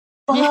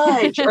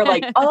 Fudge. Or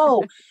like,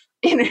 oh,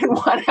 in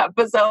one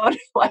episode,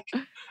 like,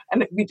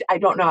 and I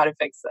don't know how to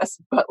fix this,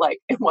 but like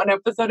in one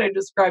episode I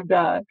described,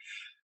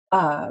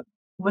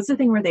 what's the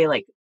thing where they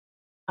like,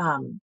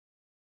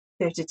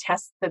 they have to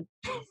test oh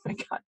my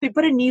God, they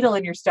put a needle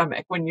in your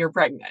stomach when you're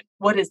pregnant.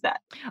 What is that?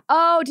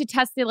 Oh, to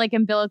test the like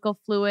umbilical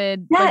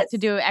fluid, yes. Like, to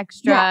do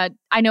extra. Yeah.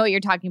 I know what you're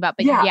talking about,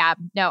 but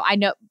no, I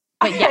know.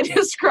 But I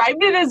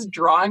described it as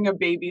drawing a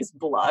baby's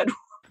blood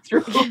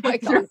through,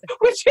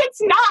 which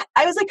it's not.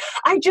 I was like,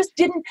 I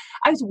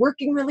was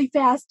working really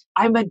fast.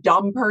 I'm a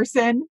dumb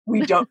person.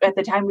 At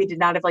the time we did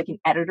not have like an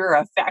editor or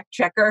a fact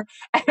checker.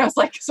 And I was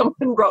like, someone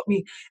wrote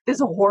me this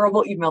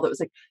horrible email that was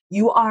like,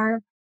 you are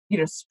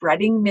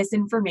spreading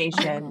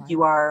misinformation.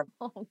 You are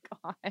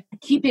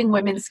keeping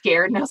women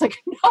scared. And I was like,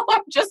 no,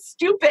 I'm just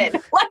stupid.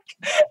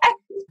 Like,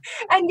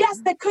 and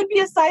yes, that could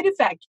be a side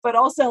effect, but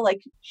also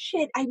like,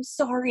 shit, I'm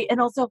sorry. And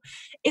also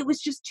it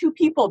was just two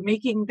people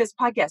making this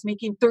podcast,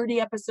 making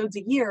 30 episodes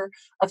a year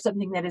of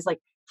something that is like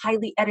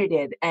highly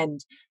edited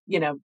and,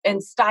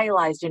 and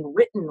stylized and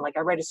written. Like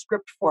I write a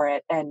script for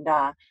it and,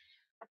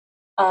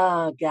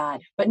 oh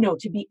God. But no,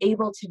 to be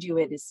able to do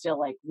it is still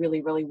like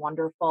really, really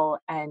wonderful.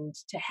 And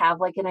to have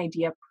like an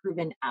idea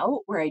proven out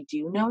where I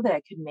do know that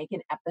I could make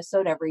an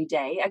episode every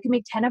day. I could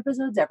make 10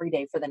 episodes every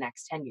day for the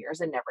next 10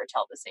 years and never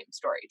tell the same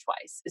story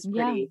twice is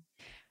pretty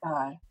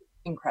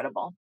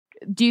incredible.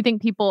 Do you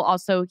think people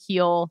also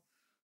feel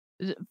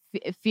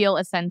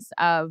a sense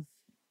of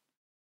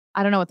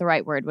I don't know what the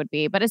right word would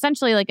be, but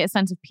essentially like a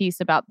sense of peace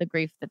about the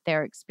grief that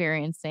they're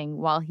experiencing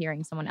while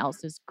hearing someone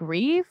else's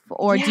grief?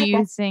 Or do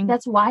you think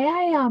that's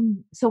why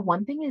so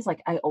one thing is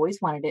like I always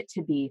wanted it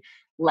to be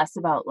less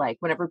about like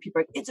whenever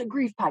people are like, it's a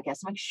grief podcast.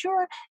 I'm like,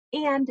 sure.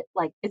 And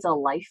like it's a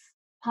life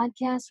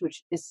podcast,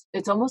 which is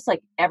it's almost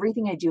like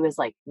everything I do is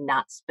like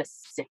not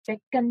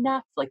specific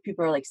enough. Like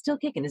people are like, still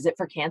kicking, is it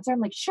for cancer?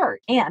 I'm like, sure.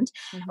 And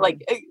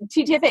like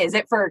TTFA, is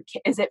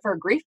it for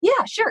grief?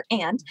 Yeah, sure.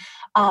 And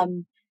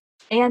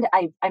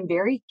I'm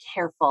very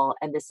careful,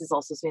 and this is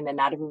also something that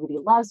not everybody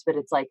loves, but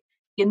it's like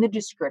in the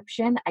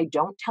description, I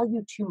don't tell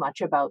you too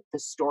much about the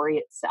story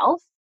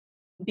itself,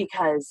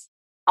 because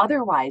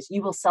otherwise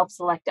you will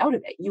self-select out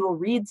of it. You will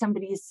read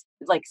somebody's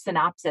like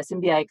synopsis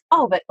and be like,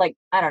 oh, but like,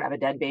 I don't have a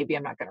dead baby,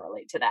 I'm not going to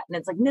relate to that. And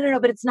it's like, no,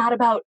 but it's not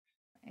about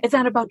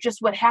just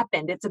what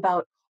happened. It's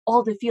about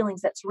all the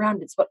feelings that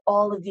surround it. It's about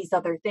all of these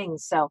other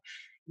things. So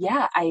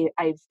yeah,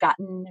 I've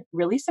gotten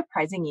really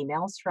surprising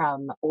emails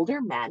from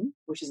older men,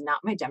 which is not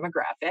my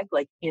demographic,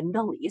 like in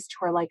the least,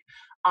 who are like,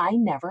 I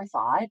never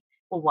thought,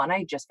 well, one,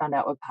 I just found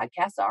out what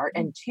podcasts are.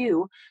 And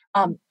two,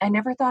 I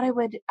never thought I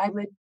would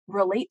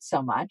relate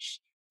so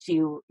much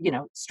to,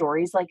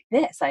 stories like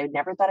this. I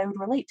never thought I would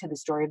relate to the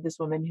story of this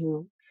woman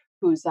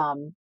who's,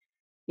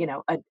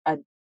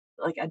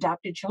 like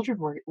adopted children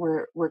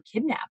were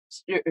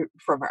kidnapped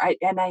from her. I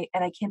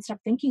can't stop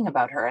thinking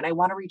about her, and I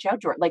want to reach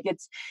out to her. Like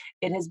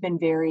it has been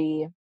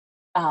very,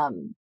 I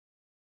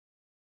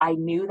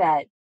knew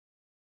that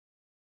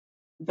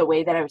the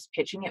way that I was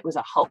pitching it was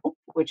a hope,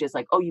 which is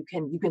like, oh, you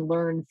can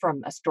learn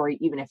from a story,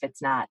 even if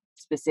it's not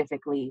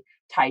specifically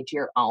tied to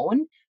your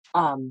own.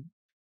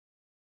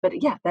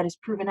 But yeah, that is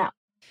proven out.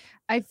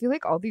 I feel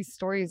like all these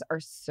stories are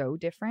so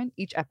different.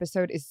 Each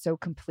episode is so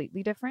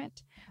completely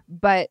different,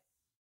 but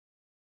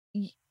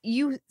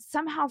you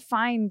somehow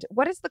find,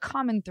 what is the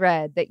common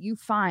thread that you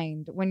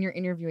find when you're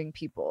interviewing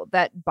people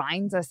that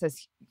binds us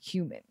as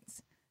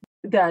humans?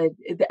 I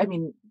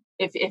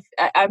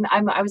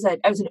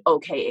was an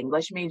okay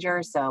English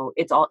major, so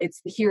it's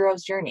the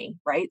hero's journey,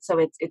 right? So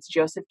it's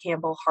Joseph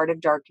Campbell, Heart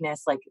of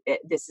Darkness. Like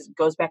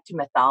goes back to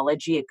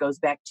mythology. It goes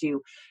back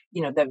to,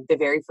 the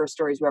very first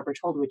stories we ever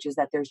told, which is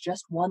that there's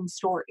just one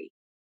story.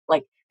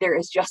 Like there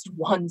is just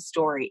one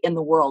story in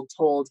the world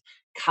told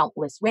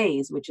countless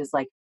ways, which is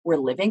like, we're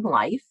living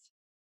life,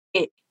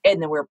 and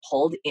then we're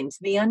pulled into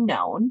the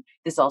unknown.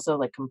 This also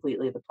like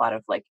completely the plot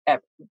of like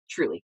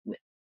truly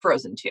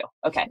Frozen 2.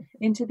 Okay.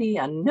 Into the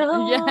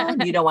unknown. Yeah.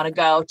 You don't want to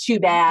go. Too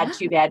bad.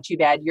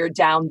 You're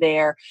down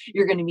there.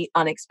 You're going to meet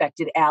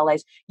unexpected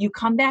allies. You'll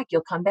come back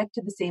to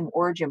the same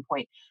origin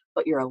point,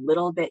 but you're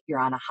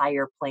on a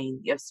higher plane.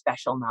 You have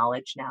special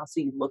knowledge now. So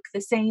you look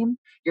the same.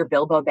 You're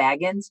Bilbo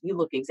Baggins. You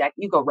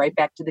go right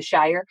back to the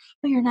Shire,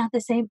 but you're not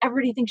the same.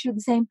 Everybody thinks you're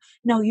the same.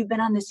 No, you've been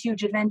on this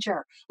huge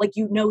adventure. Like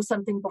you know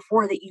something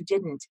before that you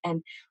didn't.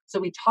 And so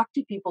we talk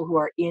to people who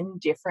are in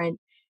different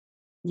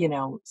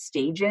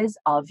stages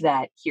of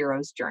that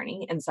hero's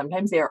journey. And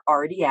sometimes they're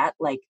already at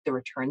like the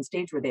return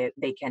stage where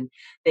they can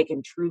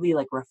truly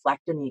like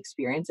reflect on the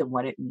experience and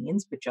what it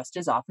means. But just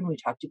as often we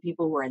talk to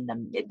people who are in the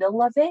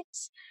middle of it.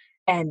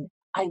 And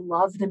I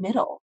love the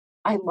middle.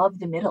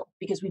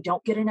 Because we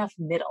don't get enough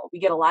middle. We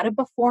get a lot of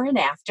before and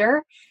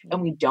after,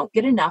 and we don't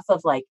get enough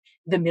of like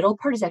the middle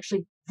part is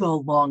actually the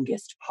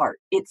longest part.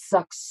 It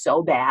sucks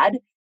so bad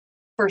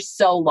for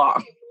so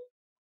long.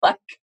 Like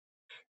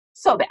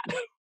so bad.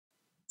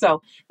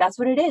 So that's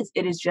what it is.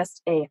 It is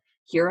just a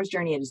hero's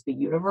journey. It is the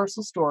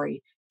universal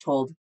story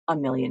told a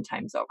million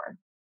times over.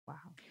 Wow.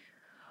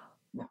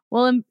 Yeah.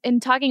 Well, in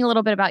talking a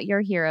little bit about your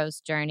hero's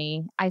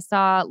journey, I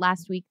saw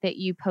last week that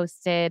you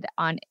posted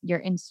on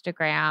your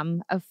Instagram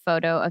a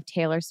photo of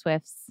Taylor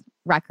Swift's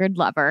record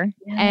Lover.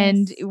 Yes,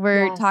 and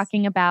we're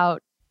talking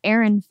about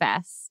Erin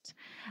Fest.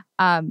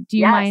 Do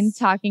you mind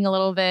talking a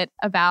little bit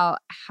about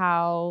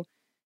how,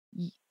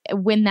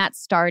 when that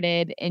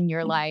started in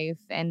your life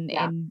and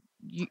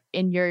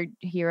in your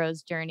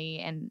hero's journey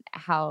and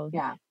how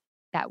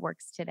that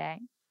works today?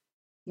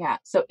 Yeah.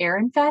 So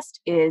Erin Fest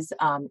is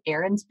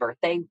Erin's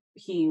birthday.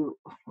 He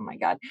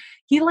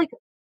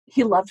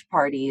loved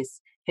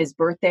parties. His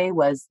birthday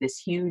was this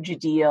huge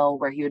deal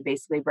where he would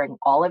basically bring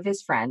all of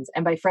his friends.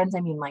 And by friends,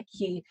 I mean like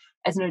he,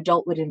 as an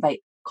adult, would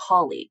invite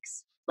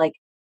colleagues, like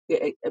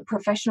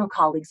professional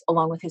colleagues,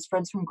 along with his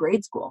friends from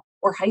grade school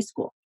or high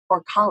school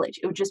or college.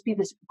 It would just be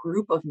this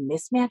group of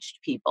mismatched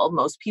people.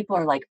 Most people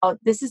are like, oh,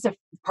 this is a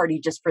party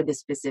just for this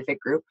specific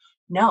group.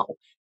 No.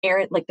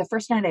 Erin, like the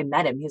first night I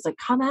met him, he was like,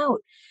 come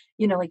out,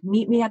 like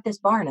meet me at this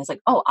bar. And I was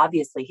like, oh,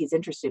 obviously he's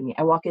interested in me.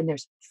 I walk in,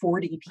 there's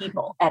 40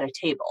 people at a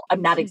table.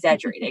 I'm not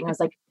exaggerating. I was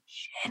like,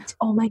 shit,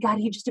 oh my God,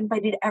 he just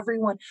invited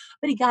everyone.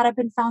 But he got up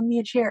and found me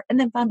a chair and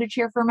then found a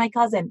chair for my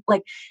cousin.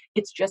 Like,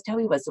 it's just how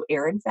he was. So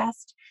Erin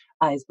Fest,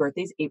 his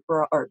birthday's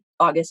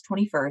August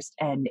 21st.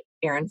 And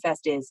Erin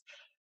Fest is,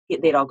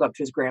 they'd all go up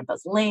to his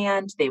grandpa's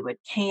land. They would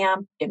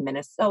camp in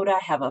Minnesota,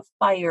 have a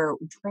fire,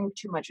 drink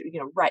too much,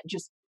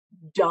 just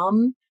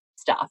dumb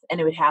stuff. And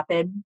it would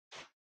happen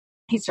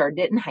He started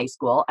it in high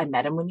school. I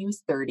met him when he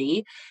was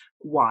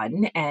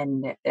 31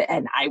 and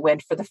I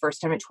went for the first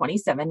time at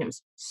 27. It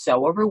was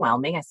so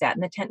overwhelming. I sat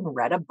in the tent and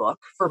read a book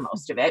for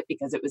most of it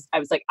because I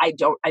was like, I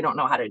don't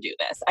know how to do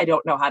this. I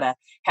don't know how to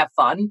have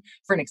fun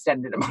for an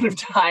extended amount of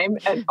time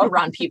and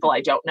around people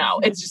I don't know.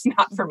 It's just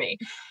not for me.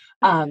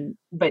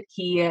 But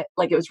he,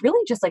 like, it was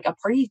really just like a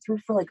party he threw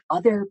for like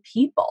other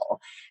people.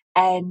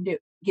 And,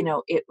 you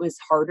know, it was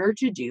harder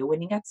to do when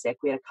he got sick.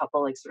 We had a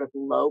couple like sort of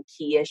low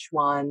key-ish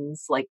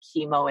ones, like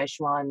chemo-ish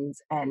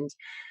ones. And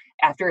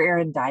after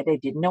Aaron died, I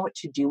didn't know what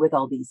to do with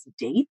all these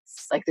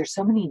dates. Like there's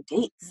so many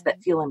dates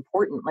that feel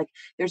important. Like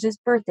there's his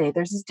birthday,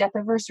 there's his death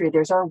anniversary,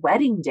 there's our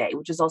wedding day,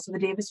 which is also the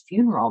day of his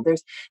funeral.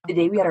 There's the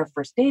day we had our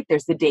first date.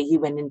 There's the day he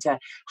went into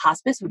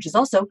hospice, which is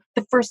also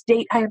the first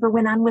date I ever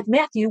went on with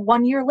Matthew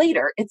 1 year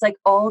later. It's like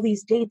all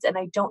these dates and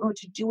I don't know what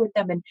to do with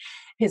them. And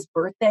his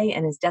birthday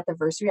and his death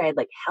anniversary, I had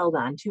like held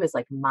on to as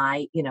like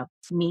my, you know,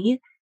 me.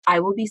 I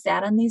will be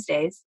sad on these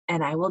days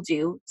and I will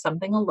do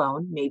something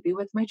alone, maybe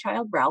with my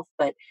child, Ralph,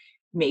 but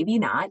maybe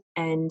not.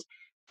 And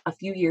a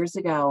few years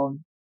ago,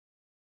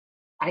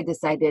 I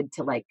decided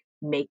to like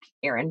make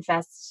Aaron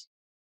Fest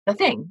the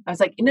thing. I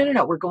was like,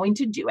 no, we're going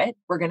to do it.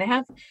 We're going to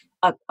have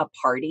a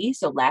party.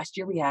 So last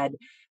year we had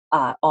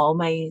all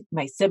my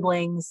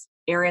siblings,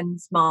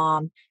 Aaron's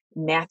mom,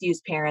 Matthew's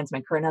parents,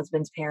 my current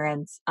husband's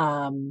parents,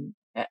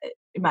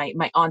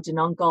 my aunt and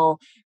uncle,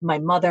 my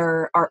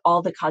mother,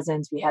 all the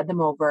cousins. We had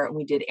them over and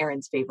we did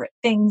Aaron's favorite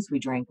things. We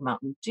drank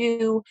Mountain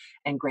Dew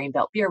and Grain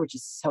Belt beer, which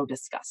is so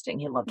disgusting.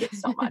 He loved it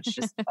so much.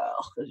 Just,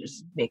 it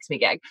just makes me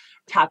gag.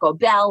 Taco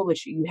Bell,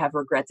 which you have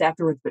regrets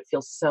afterwards, but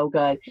feels so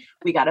good.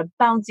 We got a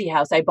bouncy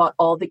house. I bought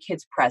all the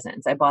kids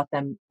presents. I bought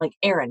them like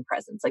Aaron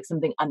presents, like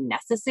something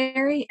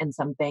unnecessary and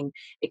something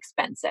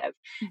expensive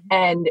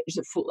and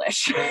just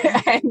foolish.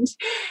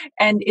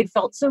 and it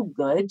felt so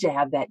good to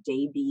have that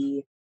day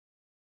be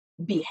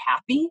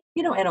happy,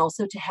 you know, and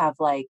also to have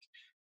like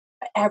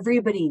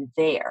everybody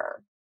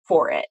there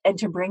for it and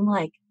to bring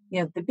like, you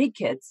know, the big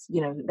kids,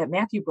 you know, that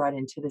Matthew brought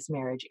into this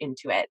marriage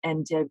into it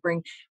and to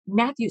bring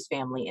Matthew's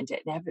family into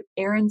it and have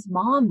Aaron's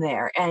mom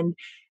there. And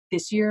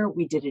this year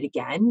we did it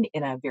again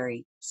in a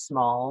very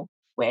small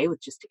way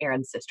with just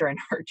Aaron's sister and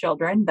her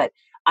children. But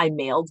I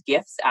mailed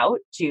gifts out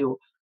to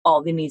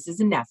all the nieces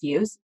and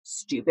nephews,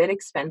 stupid,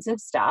 expensive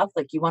stuff.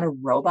 Like, you want a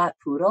robot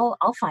poodle?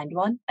 I'll find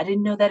one. I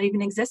didn't know that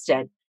even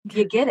existed.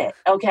 You get it.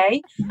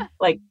 Okay.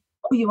 Like,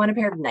 oh, you want a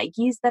pair of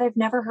Nikes that I've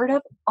never heard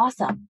of?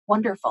 Awesome.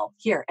 Wonderful.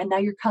 Here. And now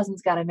your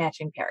cousin's got a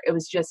matching pair. It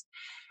was just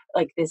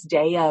like this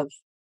day of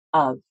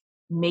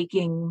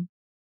making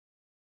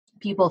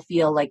people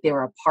feel like they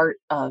were a part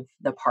of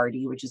the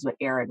party, which is what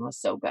Aaron was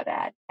so good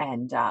at.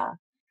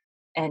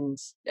 And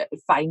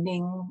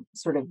finding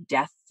sort of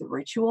death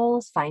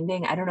rituals,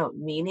 finding, I don't know,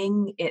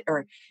 meaning it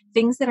or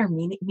things that are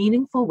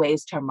meaningful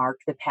ways to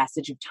mark the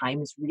passage of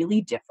time is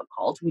really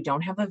difficult. We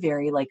don't have a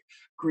very like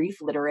grief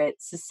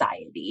literate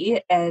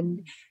society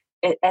and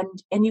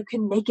you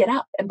can make it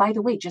up. And by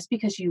the way, just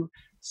because you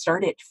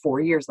start it 4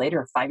 years later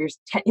or 5 years,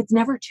 10, it's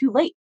never too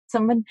late.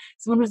 Someone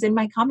was in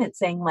my comments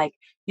saying like,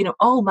 you know,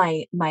 oh,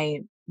 my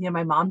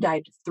mom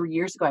died 3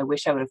 years ago. I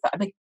wish I would have thought. I'm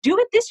like, do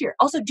it this year.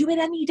 Also do it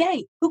any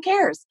day. Who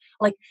cares?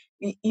 Like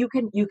you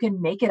can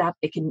make it up.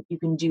 You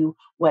can do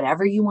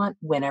whatever you want,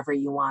 whenever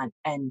you want.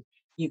 And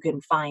you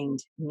can find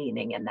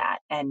meaning in that.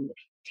 And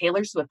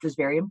Taylor Swift was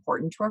very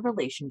important to our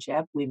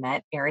relationship.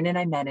 Aaron and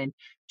I met in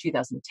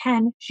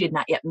 2010. She had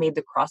not yet made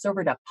the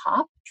crossover to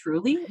pop,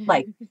 truly.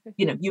 Like,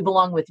 you know, You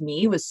Belong With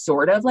Me was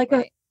sort of like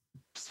a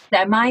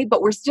semi,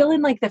 but we're still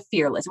in like the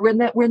Fearless. We're in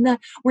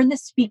the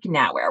Speak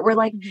Now era. We're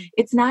like,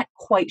 it's not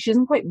quite, she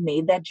hasn't quite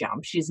made that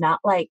jump. She's not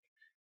like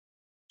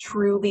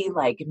truly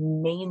like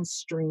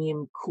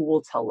mainstream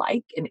cool to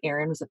like. And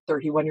Aaron was a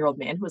 31-year-old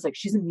man who was like,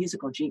 she's a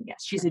musical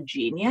genius. She's a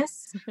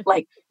genius.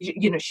 Like,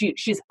 you know,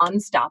 she's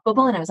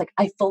unstoppable. And I was like,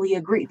 I fully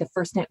agree. The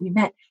first night we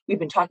met, we've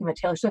been talking about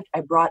Taylor Swift.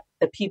 I brought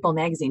the People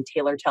magazine,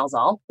 Taylor Tells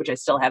All, which I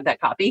still have that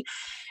copy.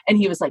 And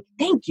he was like,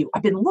 thank you.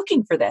 I've been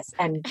looking for this.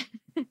 And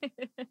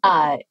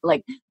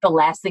like the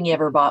last thing he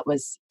ever bought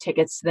was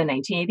tickets to the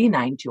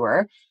 1989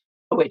 tour,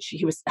 which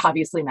he was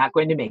obviously not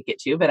going to make it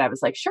to, but I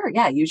was like, sure,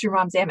 yeah, use your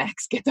mom's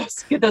Amex, get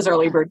those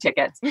early bird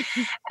tickets.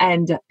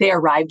 And they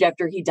arrived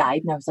after he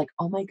died. And I was like,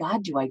 oh my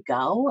God, do I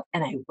go?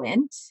 And I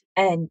went,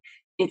 and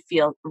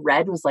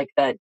Red was like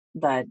the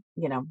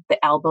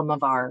album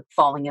of our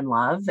falling in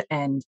love.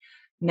 And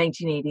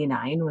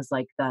 1989 was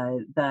like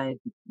the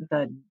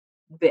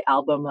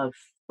album of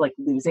like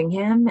losing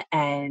him.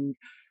 And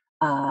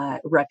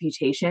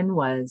Reputation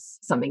was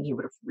something he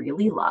would have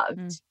really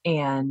loved.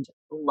 And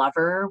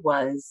Lover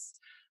was,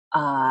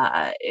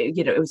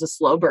 it was a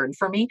slow burn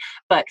for me,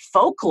 but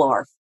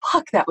Folklore,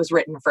 fuck, that was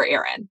written for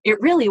Aaron.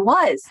 It really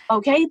was.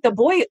 Okay. The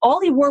boy,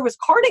 all he wore was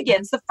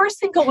cardigans. The first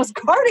single was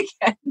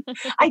Cardigan.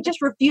 I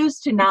just refuse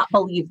to not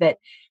believe that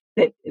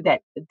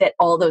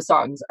all those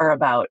songs are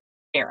about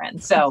Aaron.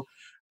 So,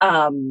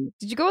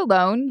 did you go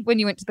alone when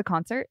you went to the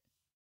concert?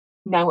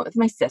 No, I went with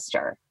my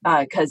sister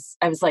because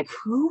I was like,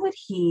 who would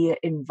he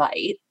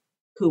invite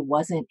who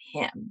wasn't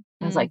him?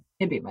 I was like,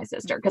 it'd be my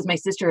sister, because my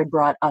sister had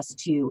brought us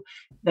to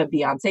the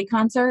Beyonce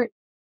concert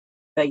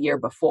the year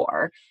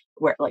before,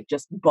 where like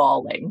just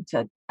bawling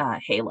to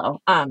Halo.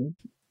 And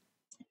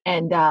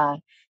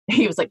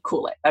he was like,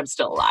 cool it, I'm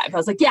still alive. I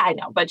was like, yeah, I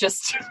know, but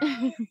just,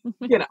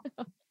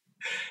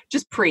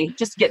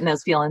 just getting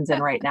those feelings in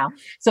right now.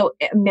 So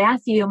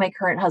Matthew, my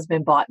current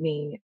husband, bought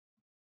me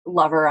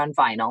Lover on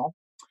vinyl,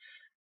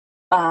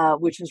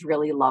 which was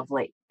really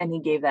lovely. And he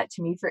gave that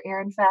to me for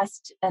Aaron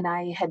Fest. And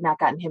I had not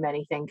gotten him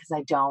anything because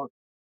I don't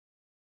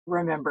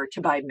remember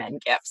to buy men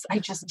gifts. I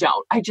just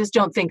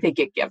don't think they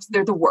get gifts.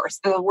 They're the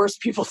worst. They're the worst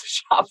people to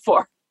shop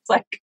for. It's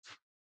like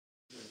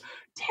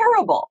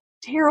terrible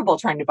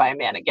trying to buy a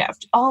man a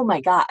gift. Oh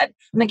my God. I'm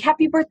like,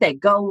 happy birthday.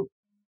 Go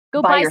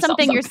buy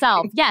something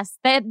yourself. Yes.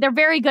 They're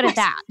very good at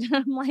that.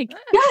 I'm like,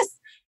 yes.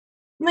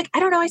 I'm like,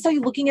 I don't know. I saw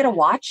you looking at a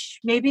watch,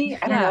 maybe.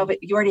 I don't know, but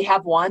you already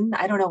have one.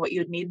 I don't know what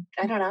you'd need.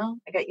 I don't know.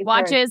 I got you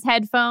watches,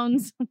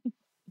 headphones.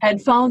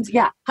 Headphones.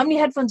 Yeah. How many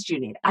headphones do you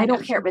need? I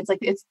don't care. But it's like,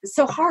 it's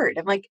so hard.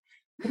 I'm like,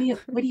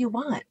 what do you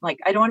want? Like,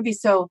 I don't want to be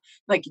so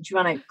like, do you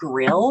want a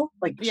grill?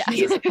 Like,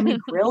 geez, how many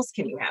grills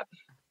can you have?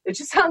 It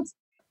just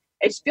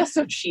feels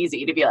so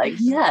cheesy to be like,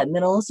 yeah. And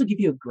then I'll also give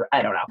you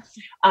I don't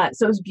know.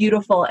 So it was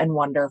beautiful and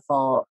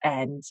wonderful.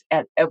 And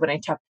when I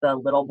tucked the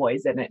little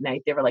boys in at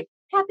night, they were like,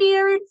 happy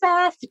Aaron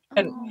Fest.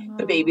 And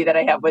the baby that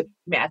I have with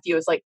Matthew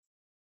is like,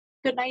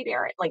 good night,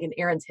 Aaron. Like, and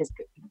Aaron's his,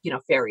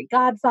 fairy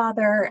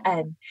godfather.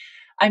 And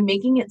I'm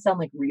making it sound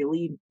like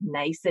really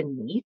nice and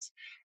neat.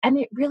 And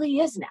it really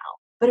is now,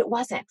 but it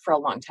wasn't for a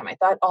long time. I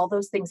thought all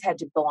those things had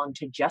to belong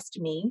to just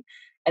me.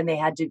 And they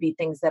had to be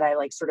things that I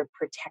like sort of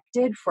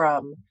protected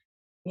from,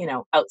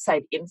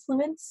 outside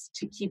influence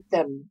to keep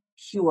them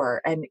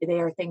pure. And they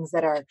are things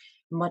that are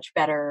much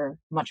better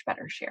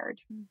shared.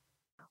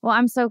 Well,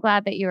 I'm so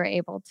glad that you were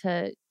able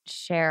to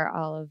share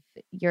all of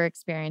your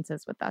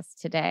experiences with us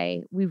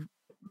today.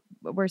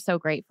 We're so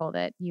grateful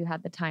that you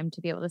had the time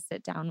to be able to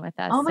sit down with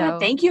us. Oh my God,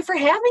 thank you for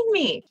having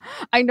me.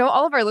 I know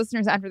all of our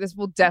listeners after this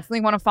will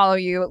definitely want to follow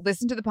you,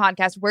 listen to the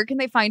podcast. Where can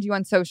they find you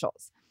on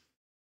socials?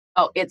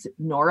 Oh, it's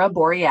Nora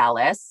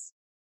Borealis,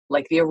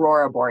 like the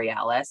Aurora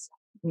Borealis.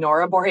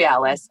 Nora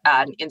Borealis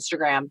on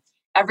Instagram,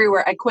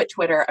 everywhere. I quit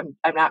Twitter.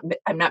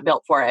 I'm not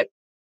built for it.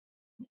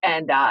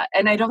 And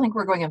I don't think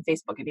we're going on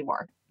Facebook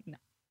anymore. No.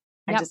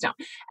 I just don't.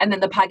 And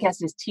then the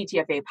podcast is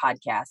TTFA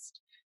Podcast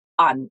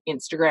on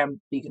Instagram.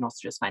 You can also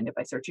just find it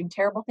by searching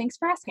Terrible Thanks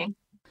for Asking.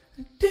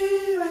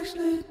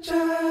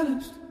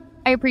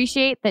 I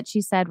appreciate that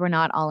she said we're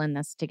not all in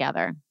this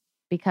together,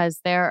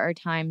 because there are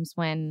times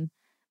when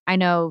I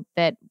know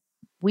that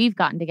we've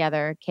gotten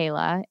together,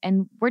 Kayla,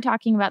 and we're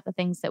talking about the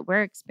things that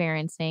we're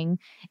experiencing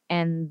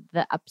and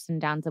the ups and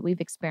downs that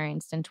we've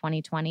experienced in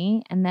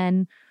 2020. And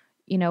then,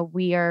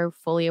 we are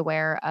fully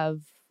aware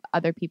of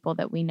other people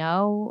that we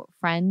know,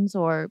 friends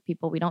or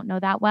people we don't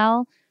know that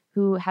well,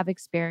 who have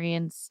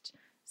experienced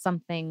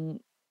something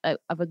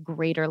of a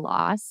greater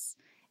loss.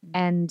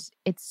 And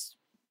it's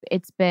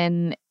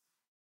been,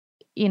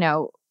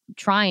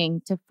 trying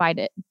to fight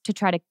it, to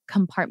try to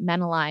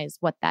compartmentalize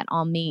what that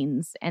all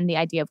means, and the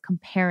idea of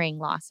comparing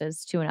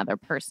losses to another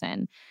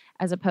person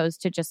as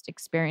opposed to just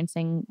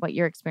experiencing what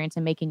you're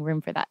experiencing, making room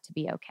for that to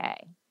be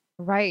okay.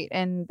 Right.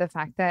 And the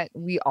fact that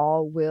we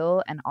all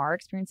will and are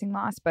experiencing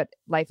loss, but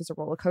life is a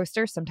roller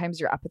coaster. Sometimes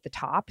you're up at the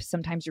top,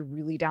 sometimes you're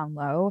really down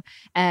low,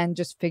 and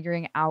just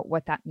figuring out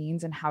what that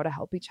means and how to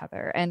help each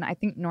other. And I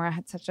think Nora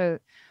had such a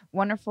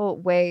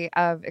wonderful way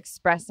of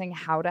expressing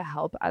how to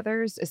help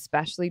others,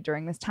 especially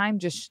during this time.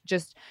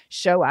 Just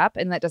show up.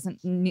 And that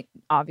doesn't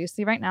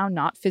obviously right now,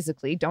 not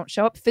physically, don't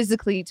show up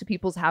physically to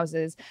people's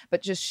houses,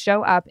 but just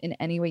show up in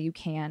any way you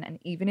can. And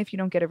even if you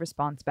don't get a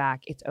response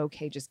back, it's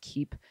okay. Just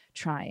keep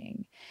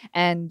trying.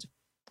 And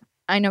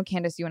I know,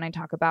 Candace, you and I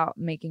talk about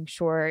making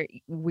sure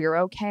we're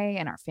okay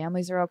and our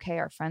families are okay,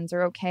 our friends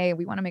are okay.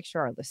 We want to make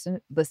sure our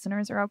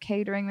listeners are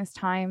okay during this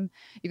time.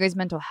 You guys'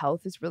 mental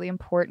health is really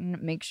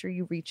important. Make sure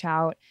you reach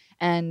out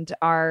and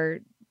are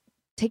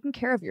taking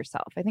care of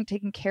yourself. I think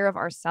taking care of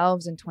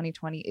ourselves in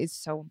 2020 is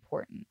so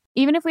important.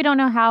 Even if we don't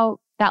know how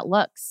that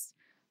looks,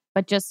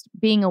 but just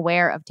being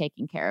aware of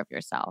taking care of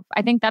yourself.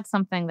 I think that's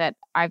something that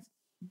I've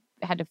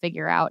had to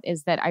figure out,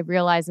 is that I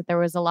realized that there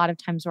was a lot of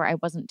times where I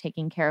wasn't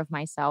taking care of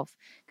myself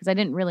because I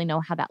didn't really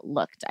know how that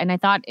looked. And I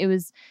thought it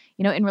was,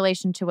 in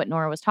relation to what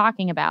Nora was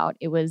talking about,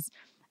 it was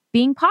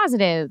being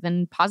positive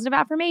and positive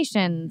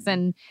affirmations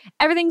and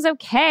everything's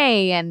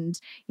okay. And,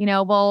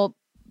 well,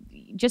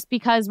 just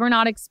because we're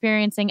not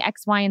experiencing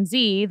X, Y, and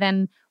Z,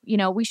 then,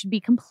 we should be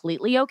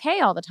completely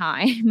okay all the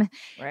time.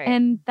 Right.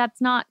 And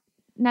that's not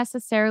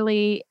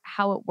necessarily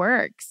how it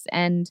works.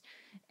 And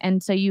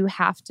so you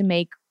have to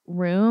make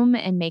room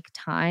and make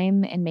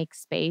time and make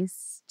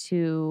space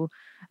to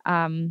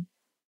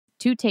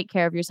take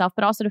care of yourself,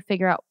 but also to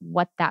figure out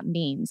what that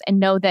means and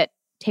know that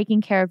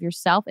taking care of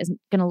yourself is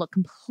going to look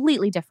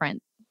completely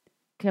different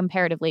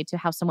comparatively to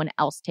how someone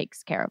else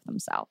takes care of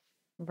themselves.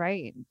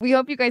 Right. We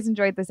hope you guys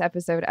enjoyed this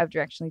episode of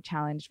Directionally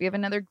Challenged. We have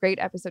another great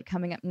episode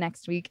coming up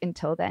next week.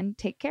 Until then,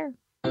 take care.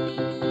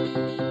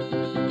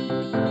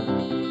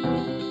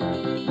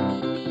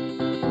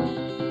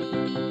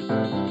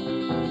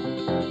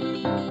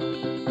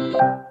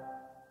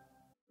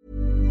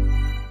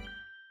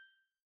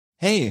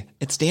 Hey,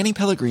 it's Danny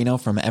Pellegrino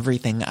from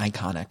Everything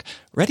Iconic.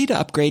 Ready to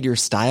upgrade your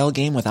style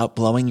game without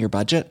blowing your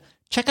budget?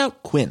 Check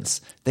out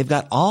Quince. They've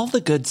got all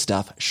the good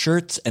stuff,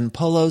 shirts and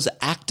polos,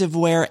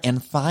 activewear,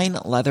 and fine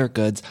leather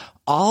goods,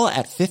 all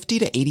at 50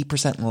 to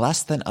 80%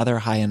 less than other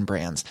high-end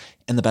brands.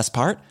 And the best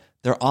part?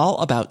 They're all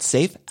about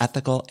safe,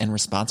 ethical, and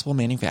responsible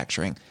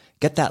manufacturing.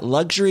 Get that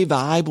luxury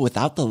vibe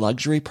without the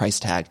luxury price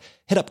tag.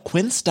 Hit up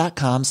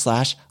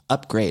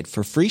quince.com/upgrade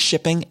for free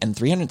shipping and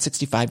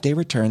 365-day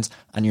returns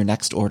on your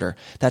next order.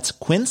 That's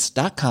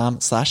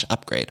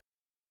quince.com/upgrade.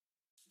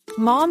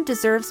 Mom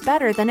deserves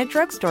better than a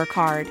drugstore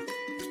card.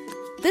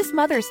 This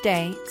Mother's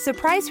Day,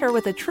 surprise her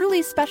with a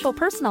truly special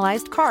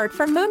personalized card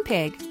from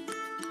Moonpig.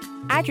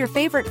 Add your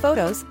favorite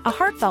photos, a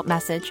heartfelt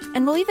message,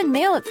 and we'll even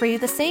mail it for you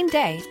the same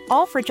day,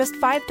 all for just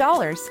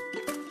 $5.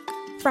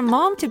 From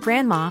mom to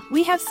grandma,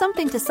 we have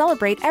something to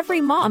celebrate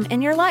every mom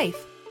in your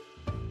life.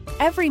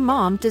 Every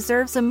mom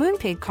deserves a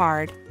Moonpig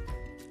card.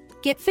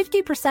 Get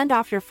 50%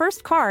 off your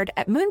first card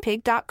at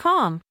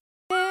Moonpig.com.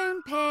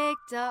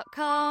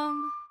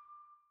 Moonpig.com.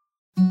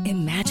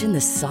 Imagine the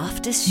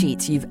softest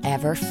sheets you've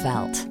ever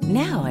felt.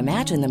 Now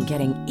imagine them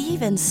getting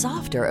even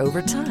softer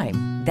over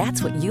time.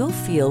 That's what you'll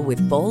feel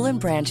with Boll &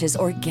 Branch's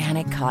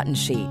organic cotton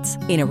sheets.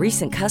 In a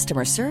recent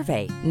customer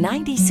survey,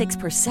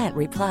 96%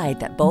 replied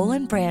that Boll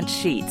 & Branch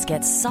sheets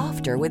get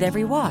softer with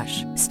every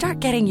wash. Start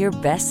getting your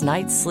best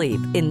night's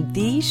sleep in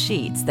these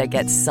sheets that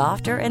get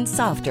softer and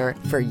softer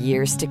for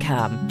years to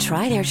come.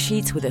 Try their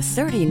sheets with a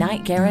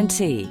 30-night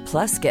guarantee.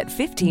 Plus, get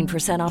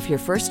 15% off your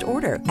first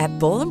order at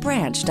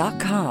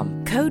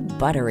bollandbranch.com. Code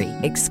BUTTERY.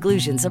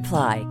 Exclusions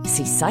apply.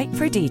 See site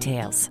for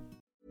details.